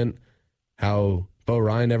tournament, how Bo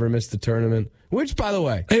Ryan never missed the tournament, which, by the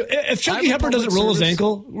way... Hey, if Chucky Hepper doesn't roll his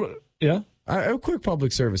ankle... Yeah? A quick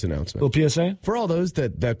public service announcement. Little PSA? For all those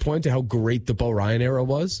that point to how great the Bo Ryan era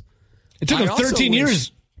was. It took him 13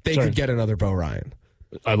 years. They could get another Bo Ryan.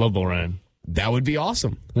 I love Bo Ryan. That would be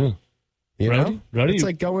awesome. Yeah. You know? Ready? It's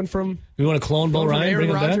like going from... You want to clone Bo Ryan?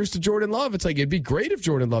 Aaron Rodgers to Jordan Love. It's like, it'd be great if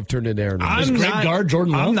Jordan Love turned into Aaron Rodgers.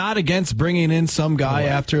 Jordan Love? I'm not against bringing in some guy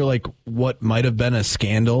after like what might have been a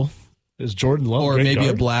scandal. Is Jordan Love or maybe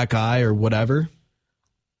a black eye or whatever?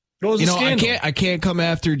 I can't come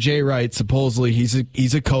after Jay Wright. Supposedly he's a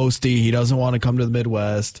coastie. He doesn't want to come to the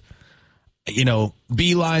Midwest.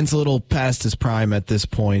 Beeline's a little past his prime at this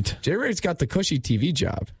point. Jay Wright's got the cushy TV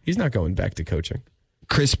job. He's not going back to coaching.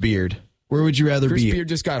 Chris Beard. Where would you rather be? Chris Beard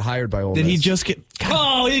just got hired by Ole Miss. Did he just get...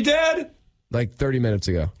 Oh, he did? Like 30 minutes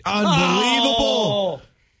ago. Unbelievable. Oh.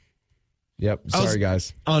 Yep. Sorry,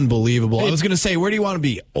 guys. Unbelievable. I was going to say, where do you want to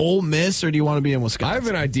be? Ole Miss or do you want to be in Wisconsin? I have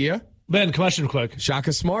an idea. Ben, question quick.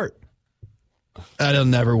 Shaka Smart. That'll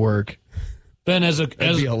never work. Ben, That'd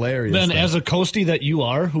be hilarious. Ben, as a coastie that you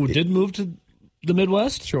are, who did move to the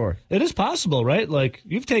Midwest, sure, it is possible, right? Like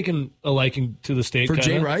you've taken a liking to the state for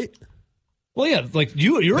Jay Wright. Well, yeah, like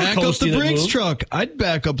you're back a coastie up the Brinks that moved. truck. I'd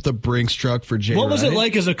back up the Brinks truck for Jay. What was Wright. it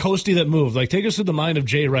like as a coastie that moved? Like, take us through the mind of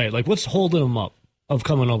Jay Wright. Like, what's holding him up of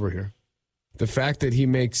coming over here? The fact that he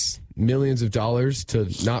makes millions of dollars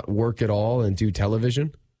to not work at all and do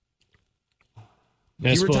television.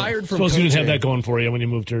 Yeah, he retired from coaching. You didn't have that coaching. going for you when you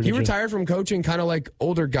moved here. He retired from coaching kind of like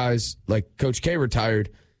older guys, like Coach K retired,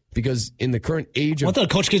 because in the current age of... I thought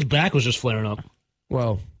Coach K's back was just flaring up.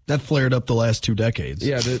 Well... That flared up the last 2 decades.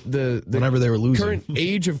 Yeah, the whenever they were losing. Current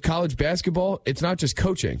age of college basketball, it's not just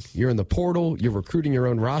coaching. You're in the portal, you're recruiting your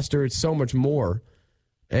own roster, it's so much more.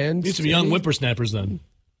 And Need some young whippersnappers then.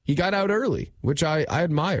 He got out early, which I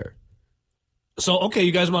admire. So, okay,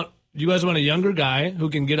 you guys want a younger guy who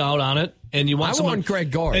can get out on it, and you want someone... want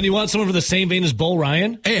Greg Gard. And you want someone for the same vein as Bo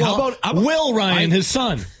Ryan? Hey, how about Will Ryan, his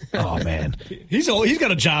son? Oh, man. He's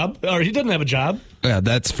got a job, or he doesn't have a job. Yeah,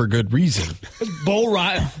 that's for good reason. Bo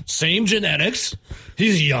Ryan, same genetics.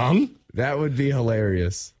 He's young. That would be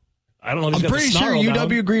hilarious. I don't know if he's I'm got pretty the sure snarl UW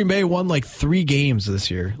down. Green Bay won like 3 games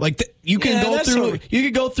this year. Like you can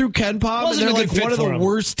go through Ken Pop, and Wasn't they're a like good fit one of the for him.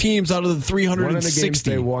 worst teams out of the One 360. of the games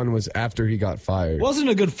they won was after he got fired. Wasn't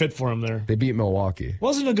a good fit for him there. They beat Milwaukee.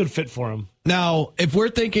 Wasn't a good fit for him. Now, if we're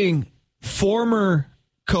thinking former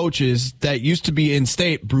coaches that used to be in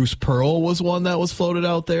state, Bruce Pearl was one that was floated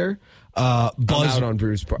out there. Buzz, I'm out on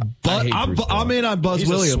Bruce. I hate Bruce Pearl. I'm in on Buzz He's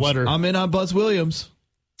a Williams. sweater. I'm in on Buzz Williams.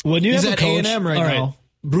 When you He's have a at coach, A&M right all now.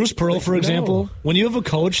 Bruce Pearl, for No. example, when you have a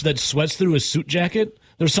coach that sweats through his suit jacket,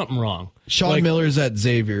 there's something wrong. Sean Miller's at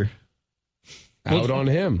Xavier. Out on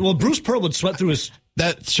him. Well, Bruce Pearl would sweat through his.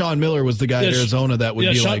 That Sean Miller was the guy at Arizona that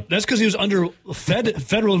would be like. That's because he was under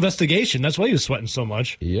federal investigation. That's why he was sweating so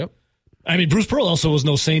much. Yep. I mean, Bruce Pearl also was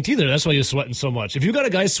no saint either. That's why he was sweating so much. If you got a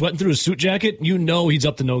guy sweating through his suit jacket, you know he's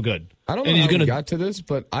up to no good. I don't know how we got to this,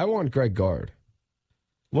 but I want Greg Gard.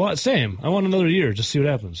 Well, same. I want another year. Just see what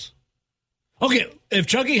happens. Okay, if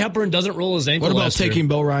Chucky Hepburn doesn't roll his ankle, What about last year, taking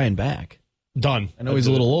Bo Ryan back? done? I know he's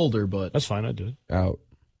a little older, but That's fine. I'd do it. Out.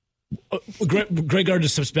 Greg Gard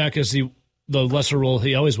just steps back as the lesser role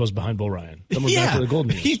he always was behind Bo Ryan. Then we're back to the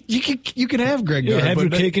golden years. You can have Greg You Gard. have your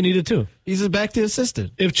but cake and eat it too. He's back to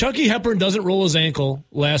assistant. If Chucky Hepburn doesn't roll his ankle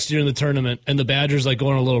last year in the tournament and the Badgers like go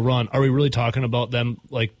on a little run, are we really talking about them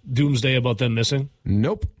like doomsday about them missing?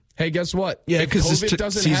 Nope. Hey, guess what? Yeah, If because this COVID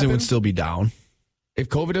doesn't season happen, would still be down. if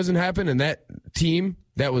COVID doesn't happen and that team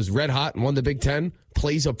that was red hot and won the Big Ten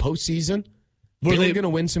plays a postseason, Were they're they- going to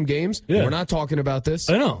win some games. Yeah. We're not talking about this.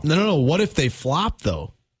 I know. No. What if they flop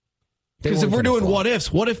though? Because if we're doing what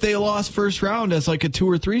ifs, what if they lost first round as like a 2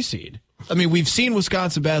 or 3 seed? I mean, we've seen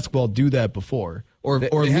Wisconsin basketball do that before, or They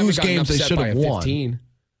lose haven't gotten games they upset should by have a won. 15.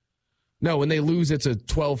 No, when they lose, it's a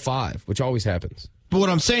 12-5, which always happens. But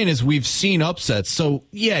what I'm saying is we've seen upsets. So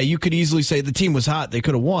yeah, you could easily say the team was hot, they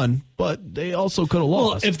could have won, but they also could have Well,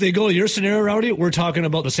 lost. if they go your scenario, Rowdy, we're talking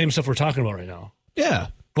about the same stuff we're talking about right now. yeah.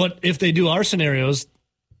 But if they do our scenarios,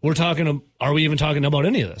 we're talking. Are we even talking about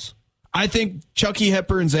any of this? I think Chucky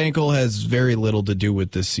Hepburn's ankle has very little to do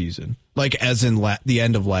with this season, like as in the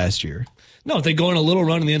end of last year. No, if they go on a little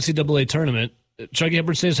run in the NCAA tournament, Chucky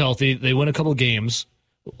Hepburn stays healthy, they win a couple games,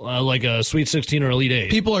 like a Sweet 16 or Elite 8.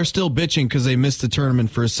 People are still bitching because they missed the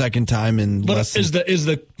tournament for a second time in But less than is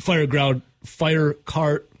the fire guard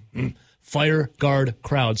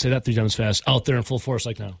crowd, say that 3 times fast, out there in full force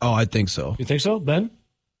like now? Oh, I think so. You think so, Ben?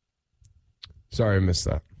 Sorry, I missed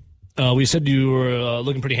that. We said you were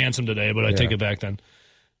looking pretty handsome today, but I take it back then.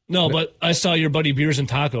 No, but I saw your buddy Beers and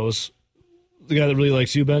Tacos, the guy that really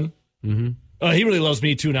likes you, Ben. Mm-hmm. He really loves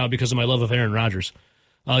me too now because of my love of Aaron Rodgers.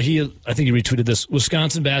 I think he retweeted this.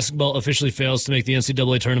 Wisconsin basketball officially fails to make the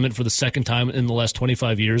NCAA tournament for the second time in the last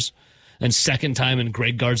 25 years and second time in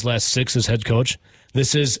Greg Gard's last 6 as head coach.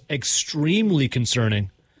 This is extremely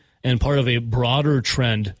concerning and part of a broader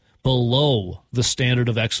trend below the standard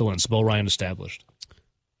of excellence Bo Ryan established.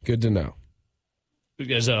 Good to know.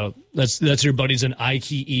 Because that's your buddies in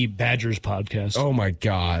IKE Badgers podcast. Oh my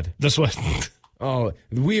God. That's what. Oh,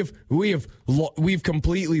 we've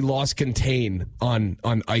completely lost contain on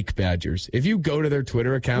Ike Badgers. If you go to their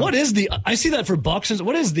Twitter account, What is the? I see that for Bucks.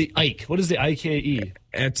 What is the Ike? What is the IKE?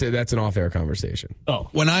 that's an off-air conversation. Oh,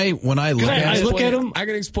 When I look I at look at him. I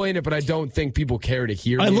can explain it, but I don't think people care to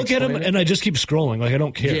hear. I me look at him explain it. and I just keep scrolling. Like I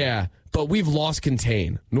don't care. Yeah, but we've lost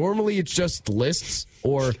contain. Normally, it's just lists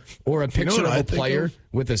or a picture what of I a think player of?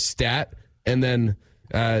 with a stat, and then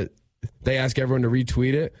they ask everyone to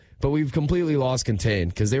retweet it. But we've completely lost contain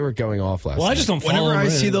because they were going off last Well, I night. just don't follow. whenever I him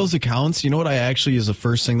see in. those accounts, you know what I actually is the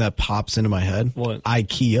first thing that pops into my head? What?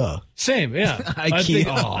 IKEA. Same, yeah. IKEA.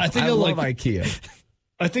 I think I of love like IKEA.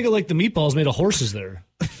 I think of like the meatballs made of horses there.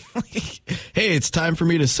 Hey, it's time for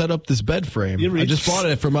me to set up this bed frame. You I just bought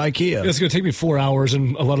it from IKEA. It's gonna take me 4 hours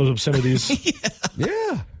and a lot of obscenities.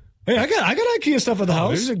 Yeah. Hey, I got IKEA stuff at the house.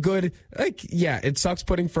 There's a good it sucks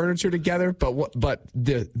putting furniture together, but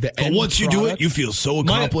the But end once you do it, product- you feel so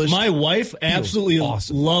accomplished. My wife absolutely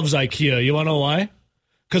awesome. loves IKEA. You want to know why?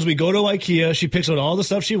 Because we go to IKEA, she picks out all the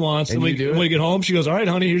stuff she wants, and you do when it? we get home, she goes, "All right,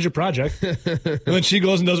 honey, here's your project." And then she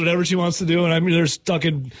goes and does whatever she wants to do, and I'm they're stuck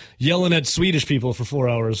in yelling at Swedish people for 4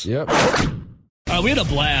 hours. Yep. We had a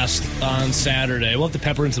blast on Saturday. We'll have to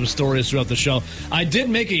pepper in some stories throughout the show. I did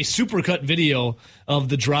make a supercut video of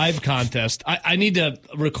the drive contest. I need to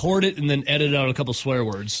record it and then edit out a couple swear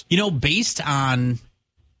words. You know, based on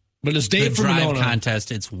But it's the Dave from drive Winona.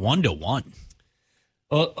 contest, it's 1-1.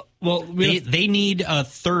 Well, They need a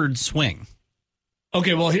third swing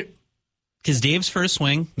okay. Well, here, because Dave's first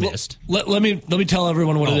swing missed. let me tell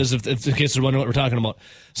everyone what it is, if in case they're wondering what we're talking about.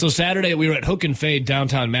 So Saturday we were at Hook and Fade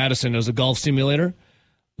downtown Madison. It was a golf simulator.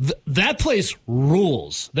 That place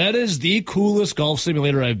rules. That is the coolest golf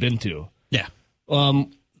simulator I've been to. Yeah.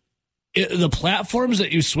 The platforms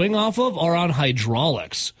that you swing off of are on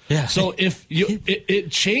hydraulics. Yeah. So if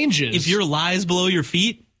it changes, If your lie's below your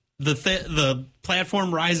feet, the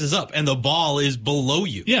platform rises up and the ball is below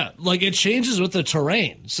you. yeah, like it changes with the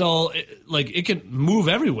terrain. So it can move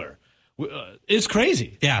everywhere. It's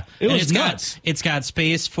crazy. Yeah. It And was nuts. It's got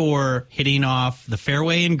space for hitting off the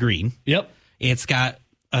fairway and green. Yep. It's got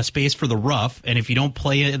a space for the rough, and if you don't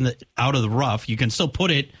play it out of the rough, you can still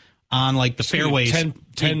put it on like the fairways.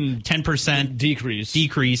 10%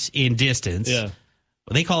 decrease in distance. Yeah.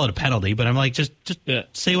 Well, they call it a penalty, but I'm like, just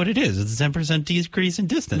say what it is. It's a 10% decrease in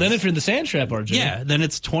distance. And then if you're in the sand trap, RJ, then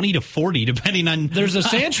it's 20 to 40, depending on. There's a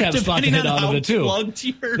sand trap spot to hit out of it too.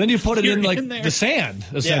 Then you put it in like the sand,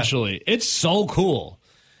 essentially. Yeah. It's so cool,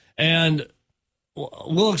 and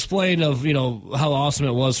we'll explain of how awesome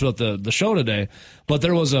it was throughout the show today. But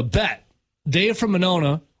there was a bet. Dave from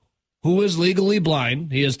Monona, who is legally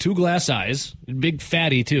blind, he has 2 glass eyes, big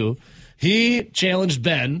fatty too. He challenged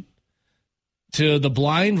Ben to the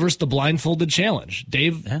blind versus the blindfolded challenge.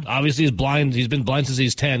 Dave obviously is blind. He's been blind since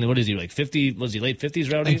he's 10. What is he, like 50? Was he late 50s,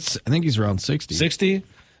 Rowdy? I think he's around 60. 60?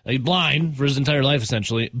 He's blind for his entire life,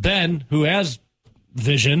 essentially. Ben, who has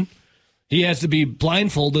vision, he has to be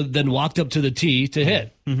blindfolded, then walked up to the tee to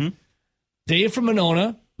hit. Mm-hmm. Dave from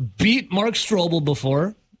Monona beat Mark Strobel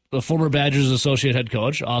before, the former Badgers associate head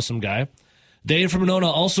coach. Awesome guy. Dave from Monona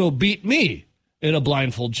also beat me in a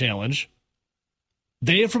blindfold challenge.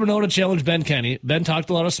 Dave from Monona challenged Ben Kenny. Ben talked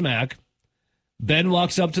a lot of smack. Ben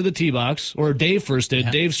walks up to the tee box, or Dave first did.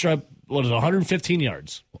 Yeah. Dave struck, 115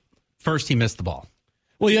 yards. First, he missed the ball.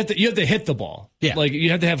 Well, you have to hit the ball. Yeah. Like, you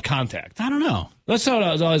have to have contact. I don't know. That's how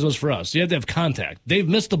it always was for us. You have to have contact. Dave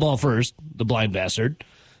missed the ball first, the blind bastard.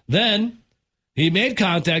 Then he made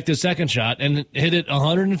contact his second shot and hit it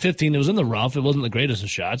 115. It was in the rough. It wasn't the greatest of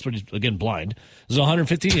shots, but he's, again, blind. It was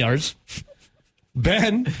 115 yards.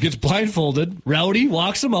 Ben gets blindfolded. Rowdy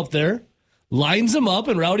walks him up there, lines him up,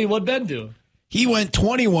 and Rowdy, what'd Ben do? He went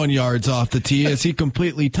 21 yards off the tee as he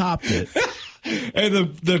completely topped it.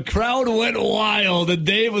 And the crowd went wild, and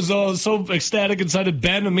Dave was so ecstatic inside of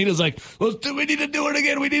Ben. And Mina's like, we need to do it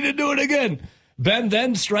again. We need to do it again. Ben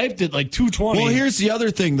then striped it like 220. Well, here's the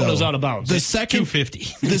other thing, though. It was out of bounds. The second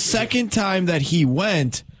 250. The second time that he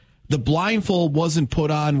went, the blindfold wasn't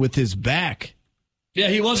put on with his back. Yeah,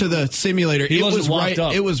 he wasn't to the simulator. He wasn't walked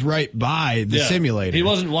up. It was right by the simulator. He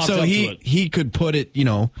wasn't walked up to it. He could put it,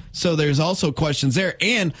 So there's also questions there.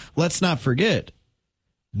 And let's not forget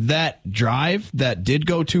that drive that did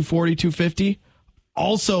go 240, 250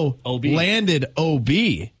 also landed OB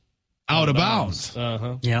out of bounds.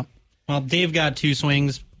 Uh-huh. Yeah. Well, Dave got 2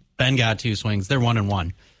 swings. Ben got 2 swings. They're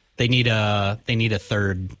 1-1. They need a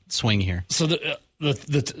third swing here. So the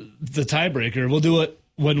tiebreaker, we'll do it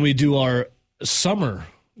when we do our summer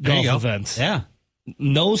golf event. Yeah.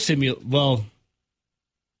 No one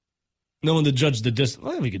to judge the distance.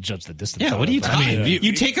 Well, we could judge the distance. Yeah, what are you talking about?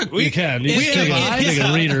 You take a... We can. You take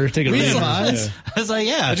a reader. Take a reader. I was like,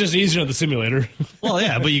 yeah. It's just easier on the simulator. Well,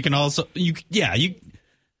 yeah, but you can also...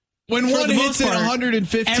 When one hits it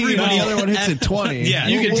 115 and the other one hits it 20, yeah,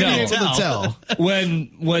 you can be able to tell.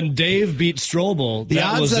 When Dave beat Strobel, the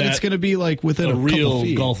odds that it's going to be like within a real couple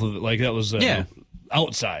feet. golf of it, like that was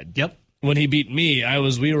outside. Yep. When he beat me,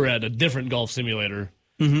 we were at a different golf simulator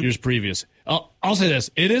years previous. I'll say this: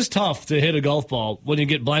 it is tough to hit a golf ball when you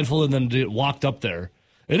get blindfolded and then get walked up there.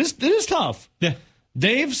 It is tough. Yeah,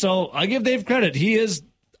 Dave. So I give Dave credit.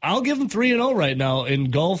 I'll give him 3-0 right now in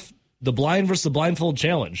golf, the blind versus the blindfold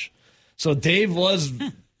challenge. So Dave was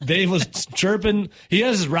chirping. He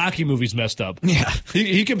has his Rocky movies messed up. Yeah.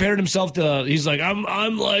 He compared himself to, he's like,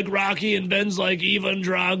 I'm like Rocky and Ben's like Ivan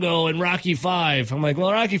Drago and Rocky 5. I'm like,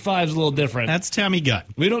 well, Rocky 5 is a little different. That's Tommy Gunn.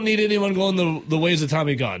 We don't need anyone going the ways of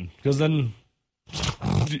Tommy Gunn, because then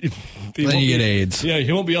you get AIDS. Yeah,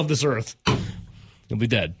 he won't be off this earth. He'll be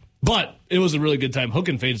dead. But it was a really good time. Hook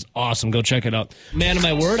and Fade is awesome. Go check it out. Man of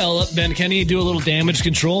my word, I'll let Ben Kenny do a little damage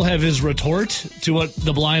control, have his retort to what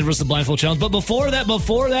the blind versus the blindfold challenge. But before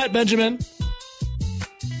that, Benjamin,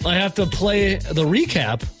 I have to play the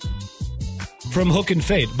recap from Hook and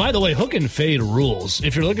Fade. By the way, Hook and Fade rules.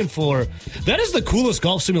 If you're looking for, that is the coolest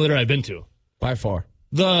golf simulator I've been to. By far.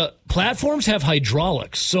 The platforms have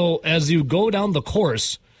hydraulics. So as you go down the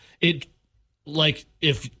course, it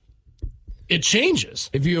changes.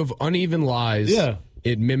 If you have uneven lies,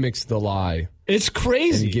 it mimics the lie. It's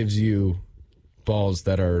crazy. And gives you balls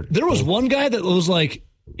that are... There was one guy that was like,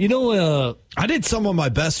 I did some of my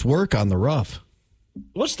best work on the rough.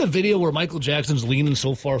 What's the video where Michael Jackson's leaning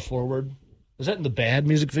so far forward? Is that in the Bad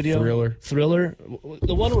music video? Thriller.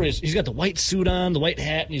 The one where he's got the white suit on, the white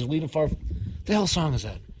hat, and he's leaning far... The hell song is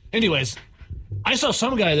that? Anyways, I saw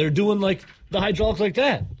some guy there doing like the hydraulics like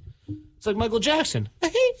that. It's like Michael Jackson.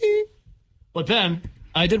 But Ben,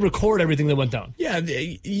 I did record everything that went down. Yeah,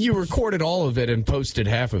 you recorded all of it and posted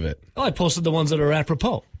half of it. Oh, I posted the ones that are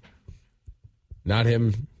apropos. Not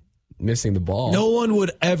him missing the ball. No one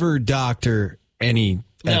would ever doctor any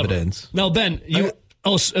evidence. No, Ben, it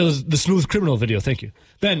was the Smooth Criminal video. Thank you.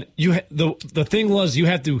 Ben, the thing was you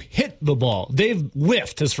have to hit the ball. Dave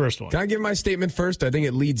whiffed his first one. Can I give my statement first? I think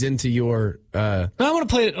it leads into your No, I'm going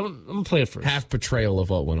to play it. I'm going to play it first. half portrayal of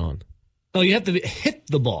what went on. No, you have to hit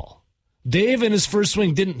the ball. Dave in his first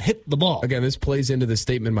swing didn't hit the ball. Again, this plays into the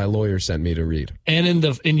statement my lawyer sent me to read. And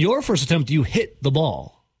in your first attempt, you hit the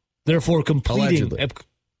ball, therefore completing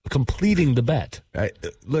the bet.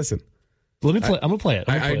 Listen. Let me play. I'm going to play it.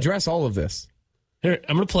 I address all of this. Here,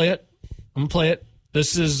 I'm going to play it.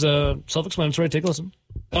 This is self-explanatory. Take a listen.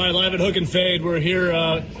 All right, live at Hook and Fade. We're here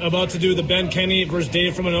about to do the Ben Kenny versus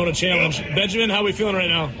Dave from Monona challenge. Benjamin, how are we feeling right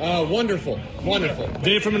now? Wonderful.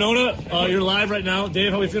 Dave from Monona, you're live right now.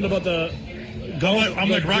 Dave, how are we feeling about the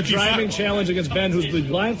driving challenge against Ben, who's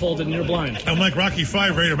blindfolded and you're blind? I'm like Rocky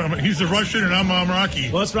 5, right? He's the Russian and I'm Rocky.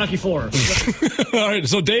 Well, that's Rocky 4. All right,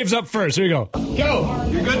 so Dave's up first. Here you go. Go!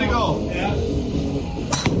 You're good to go. Yeah.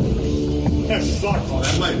 That sucks. Oh,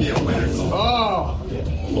 that might be a winner. Oh.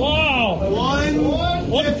 Wow.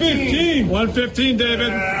 115. 115, David.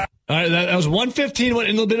 Yeah. All right, that was 115. Went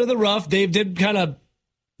in a little bit of the rough. Dave did kind of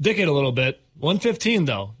dick it a little bit. 115,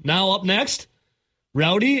 though. Now up next,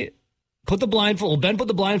 Rowdy put the blindfold. Well, Ben put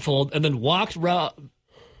the blindfold and then walked.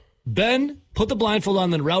 Ben put the blindfold on,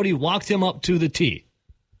 then Rowdy walked him up to the tee,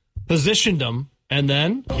 positioned him, and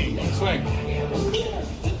then swing.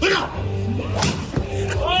 Look out!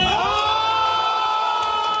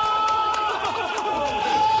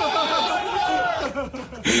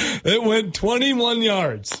 It went 21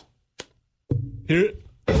 yards. Here.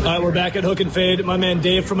 All right, we're back at Hook and Fade. My man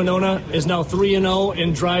Dave from Monona is now 3-0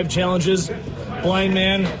 in drive challenges. Blind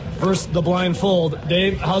man versus the blindfold.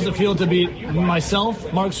 Dave, how's it feel to beat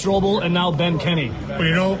myself, Mark Strobel, and now Ben Kenny?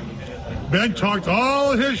 Well, Ben talked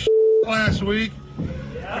all his last week,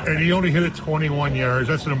 and he only hit it 21 yards.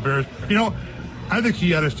 That's an embarrassment. I think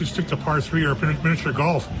he had to just stick to par 3 or miniature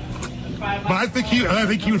golf. But I think he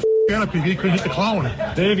was up if he couldn't hit the clown.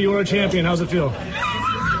 Dave, you are a champion. How's it feel?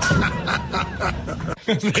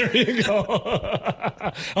 There you go.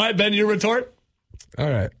 All right, Ben, your retort? All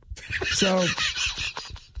right. So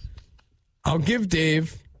I'll give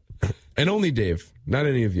Dave, and only Dave, not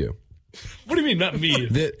any of you. What do you mean, not me?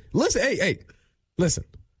 Listen.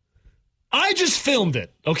 I just filmed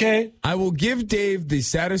it, okay? I will give Dave the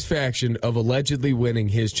satisfaction of allegedly winning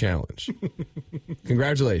his challenge.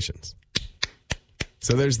 Congratulations.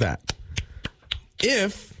 So there's that.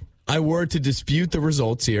 If I were to dispute the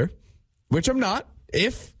results here, which I'm not,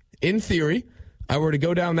 if, in theory, I were to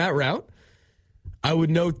go down that route, I would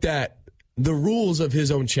note that the rules of his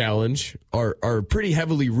own challenge are pretty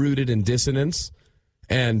heavily rooted in dissonance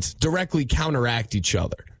and directly counteract each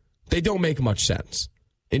other. They don't make much sense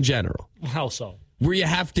in general. How so? Where you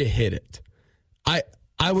have to hit it.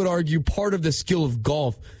 I would argue part of the skill of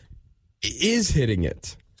golf is hitting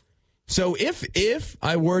it. So if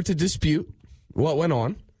I were to dispute what went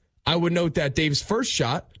on, I would note that Dave's first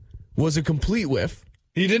shot was a complete whiff.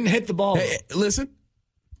 He didn't hit the ball. Hey, listen,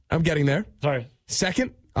 I'm getting there. Sorry.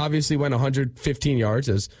 Second, obviously went 115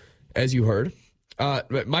 yards, as you heard.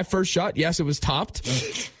 My first shot, yes, it was topped.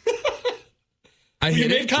 You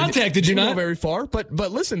made contact, did you not? Not very far, but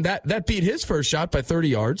listen, that beat his first shot by 30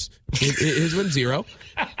 yards. His went 0.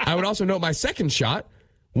 I would also note my second shot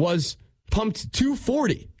was pumped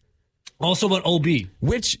 240. Also went OB.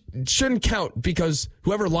 Which shouldn't count because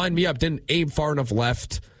whoever lined me up didn't aim far enough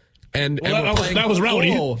left. And that was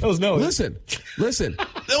Rowdy. Oh, that was no. Listen.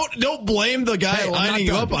 Don't blame the guy lining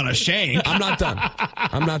you up on a shank. I'm not done.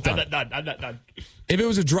 I'm not done. If it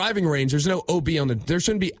was a driving range, there's no OB on there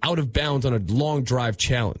shouldn't be out of bounds on a long drive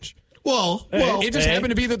challenge. Well, it just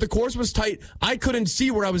happened to be that the course was tight. I couldn't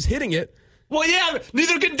see where I was hitting it. Well, yeah,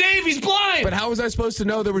 neither can Dave. He's blind. But how was I supposed to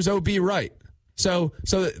know there was OB right? So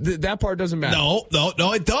that part doesn't matter. No,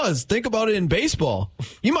 it does. Think about it in baseball.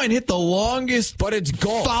 You might hit the longest, but it's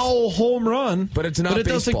golf. Foul home run, but it's not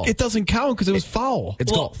baseball. It doesn't count because it was foul.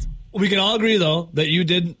 It's golf. We can all agree though that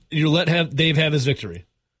you let Dave have his victory.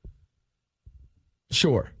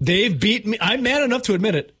 Sure. Dave beat me. I'm man enough to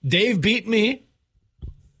admit it. Dave beat me.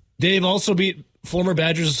 Dave also beat former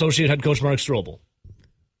Badgers associate head coach Mark Strobel.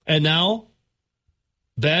 And now,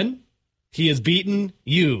 Ben, he has beaten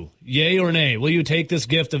you. Yay or nay? Will you take this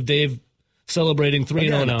gift of Dave celebrating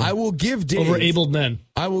 3-0 now? I will give Dave over abled men.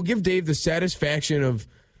 I will give Dave the satisfaction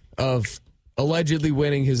of allegedly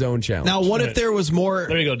winning his own challenge. Now, what if there was more?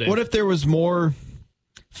 There you go, Dave. What if there was more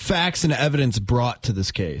facts and evidence brought to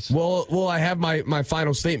this case? Well, I have my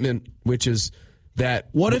final statement, which is that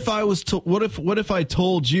what if I was what if I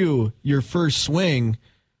told you your first swing,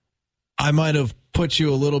 I might have put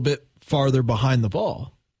you a little bit farther behind the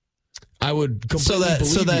ball. I would completely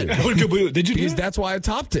believe you. Did you do because that? That's why I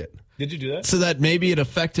topped it. Did you do that? So that maybe it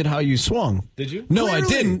affected how you swung. Did you? No, Clearly. I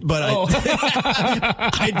didn't. But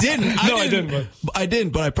I didn't. I didn't. I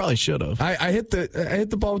didn't. But I probably should have. I hit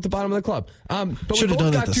the ball with the bottom of the club. But should have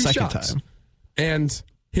done it the second time. And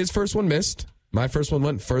his first one missed. My first one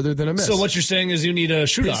went further than a miss. So what you're saying is you need a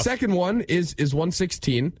shoot His off. second one is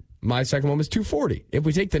 116. My second one was 240. If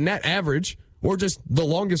we take the net average or just the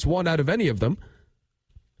longest one out of any of them,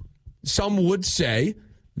 some would say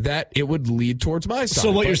that it would lead towards my side.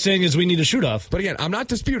 So what you're saying is we need a shoot off. But again, I'm not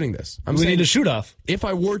disputing this. I'm We saying need a shoot off. if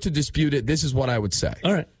I were to dispute it, this is what I would say.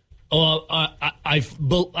 All right.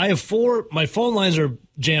 I have 4. My phone lines are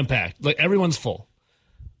jam packed. Like everyone's full.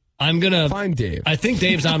 I'm gonna Find Dave. I think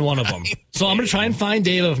Dave's on one of them. So I'm gonna try and find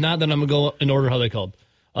Dave. If not, then I'm gonna go in order how they called.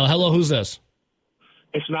 Hello, who's this?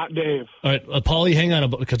 It's not Dave. All right, Paulie, hang on,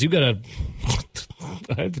 because you gotta.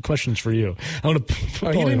 I have the questions for you. I want to.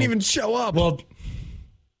 He didn't even show up. Well,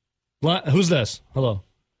 who's this? Hello.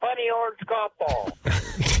 Funny orange golf ball.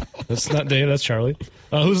 That's not Dave. That's Charlie.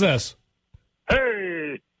 Who's this?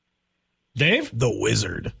 Hey, Dave? The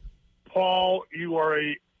Wizard. Paul, you are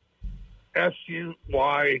a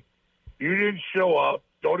SUY. You didn't show up.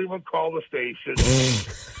 Don't even call the station.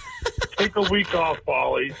 Take a week off,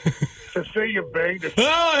 Paulie. To say you banged a...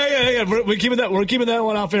 Oh, hang on. We're keeping that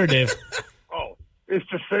one off air, Dave. Oh, it's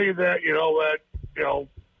to say that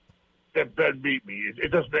that Ben beat me.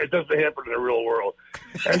 It doesn't happen in the real world.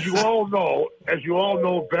 As you all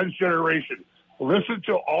know, Ben's generation. Listen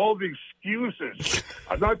to all the excuses.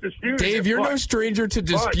 I'm not disputing. Dave, you're no stranger to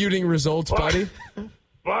disputing results, buddy.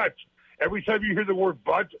 But every time you hear the word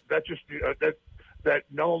 "but," that just that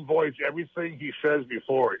null and voids everything he says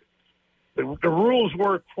before it. The rules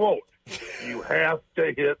were, quote, you have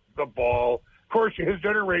to hit the ball. Of course, his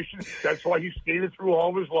generation, that's why he skated through all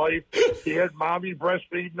of his life. He had mommy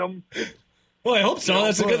breastfeeding him. Well, I hope so.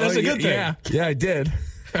 That's a good thing. Yeah, I did.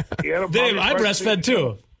 Dave, I breastfed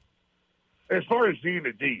too. As far as D and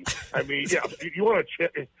the D, I mean, yeah, you want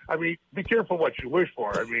to. I mean, be careful what you wish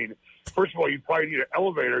for. I mean, first of all, you probably need an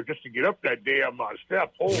elevator just to get up that damn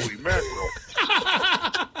step. Holy mackerel!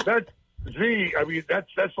 That Z, I mean,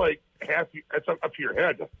 that's like half. That's up to your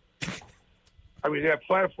head. I mean, that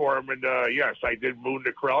platform, and yes, I did moon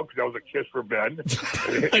the crowd because that was a kiss for Ben.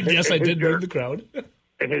 Yes, I did moon the crowd.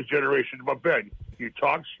 And his generation, but Ben, you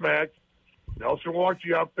talk smack. Nelson walked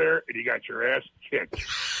you up there, and you got your ass kicked.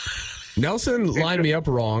 Nelson lined me up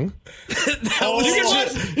wrong. You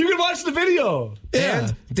can watch the video. Yeah.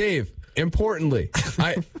 And Dave, importantly,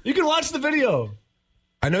 you can watch the video.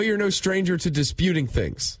 I know you're no stranger to disputing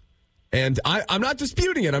things. And I'm not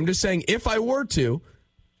disputing it. I'm just saying if I were to,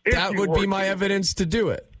 that would be my evidence to do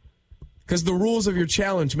it. Because the rules of your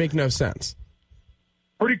challenge make no sense.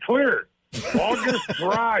 Pretty clear. Longest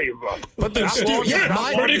drive. But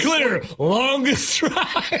pretty clear. Longest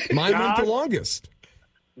drive. Mine went the longest.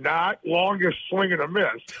 Not longest swing and a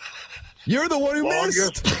miss. You're the one who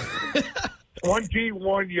missed.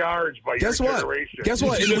 21 yards by your generation. Guess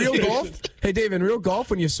what? In real golf, hey Dave, in real golf,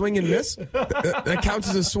 when you swing and miss, that counts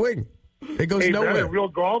as a swing. It goes nowhere. In real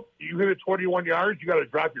golf, you hit it 21 yards, you got to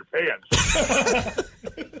drop your pants.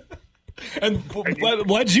 And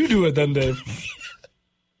why'd you do it then, Dave?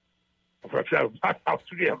 I'm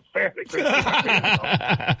too damn fat.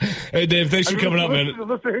 Hey, Dave, thanks for coming up, man.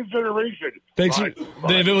 Listen to his generation.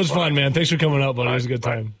 Dave, it was fun, man. Thanks for coming up, buddy. It was a good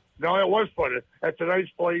time. No, it was fun. It's a nice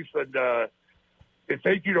place, and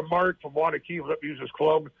thank you to Mark from Wanakee let me use his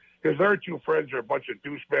club. Because their two friends are a bunch of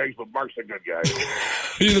douchebags, but Mark's a good guy.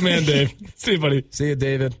 You're the man, Dave. See you, buddy. See you,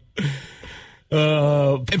 David.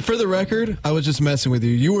 And for the record, I was just messing with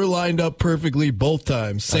you. You were lined up perfectly both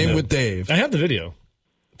times. Same with Dave. I have the video.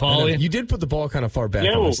 Paulie, you did put the ball kind of far back.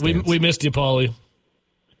 Yeah, we missed you, Paulie.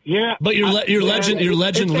 Yeah, but your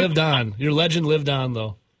legend lived on. Your legend lived on,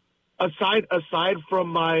 though. Aside from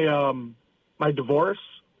my my divorce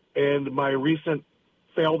and my recent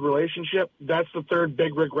failed relationship, that's the third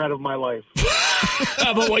big regret of my life.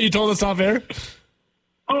 How about what you told us off air?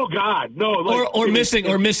 Oh God, no! Or missing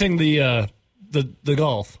the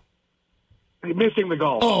golf. Missing the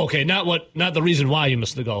golf. Oh, okay. Not the reason why you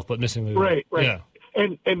missed the golf, but missing the golf. Right. Yeah.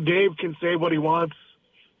 And Dave can say what he wants.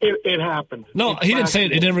 It happened. No, he didn't say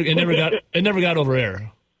it. It never got over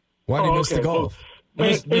air. Why did you miss the golf?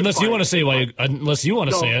 Unless you want to say why. Unless you want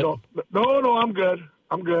to say it. No, I'm good.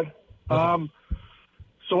 Okay.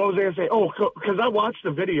 So what was I going to say? Oh, because I watched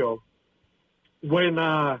the video when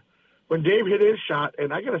Dave hit his shot,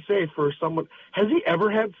 and I got to say, for someone, has he ever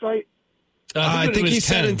had sight? I think he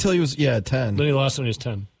said until he was 10. Then he lost when he was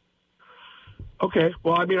 10. Okay.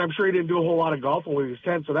 Well, I mean, I'm sure he didn't do a whole lot of golf when he was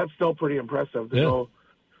 10, so that's still pretty impressive. Yeah.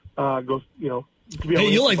 To Hey,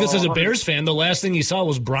 you'll like this as a Bears fan. The last thing he saw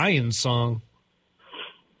was Brian's song.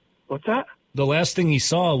 What's that? The last thing he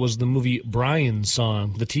saw was the movie Brian's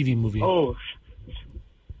Song, the TV movie. Oh,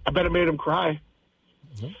 I bet it made him cry.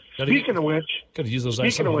 Speaking of which,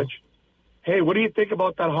 hey, what do you think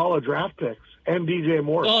about that Hall of Draft picks and DJ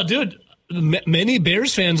Moore? Oh, dude, many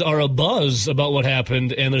Bears fans are abuzz about what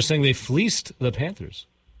happened, and they're saying they fleeced the Panthers.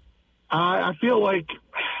 I feel like,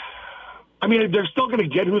 I mean, they're still going to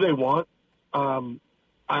get who they want. I'm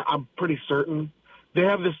pretty certain. They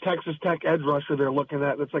have this Texas Tech edge rusher they're looking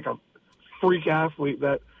at that's like a freak athlete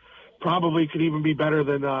that probably could even be better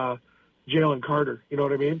than Jalen Carter. You know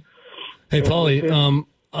what I mean? Hey, Paulie,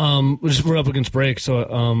 we're up against break, so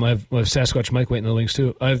I have Sasquatch Mike waiting in the links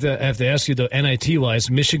too. I have to ask you, though, NIT-wise,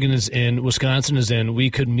 Michigan is in, Wisconsin is in. We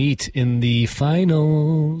could meet in the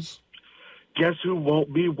finals. Guess who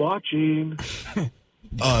won't be watching?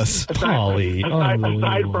 Us. Paulie.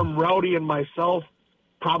 Aside from Rowdy and myself,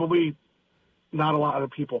 probably not a lot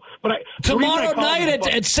of people. But tomorrow night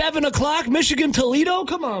at 7 o'clock, Michigan Toledo.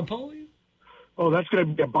 Come on, Paulie. Oh, that's going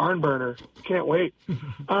to be a barn burner. Can't wait.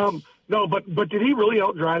 No, but did he really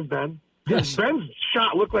outdrive Ben? Yes. Ben's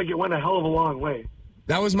shot looked like it went a hell of a long way.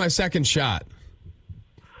 That was my second shot.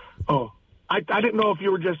 Oh, I didn't know if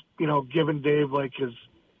you were just giving Dave like his.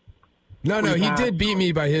 No, he did beat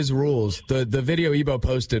me by his rules. The video Ebo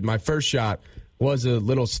posted, my first shot was a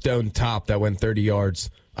little stone top that went 30 yards.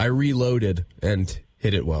 I reloaded and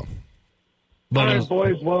hit it well. All right,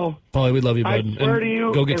 boys. Well, Paulie, we love you, bud. I swear to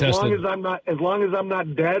you, go get tested. As long as I'm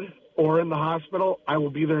not dead or in the hospital, I will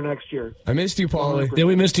be there next year. I missed you, Paulie. Yeah,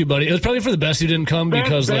 we missed you, buddy. It was probably for the best you didn't come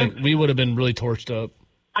because we would have been really torched up.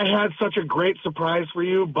 I had such a great surprise for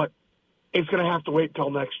you, but it's going to have to wait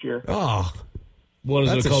till next year. Oh, what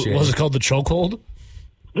is it called? Was it called the chokehold?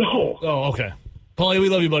 No. Oh, okay. Paulie, we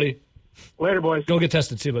love you, buddy. Later, boys. Go get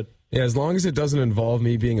tested, too, bud. Yeah, as long as it doesn't involve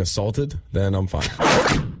me being assaulted, then I'm fine.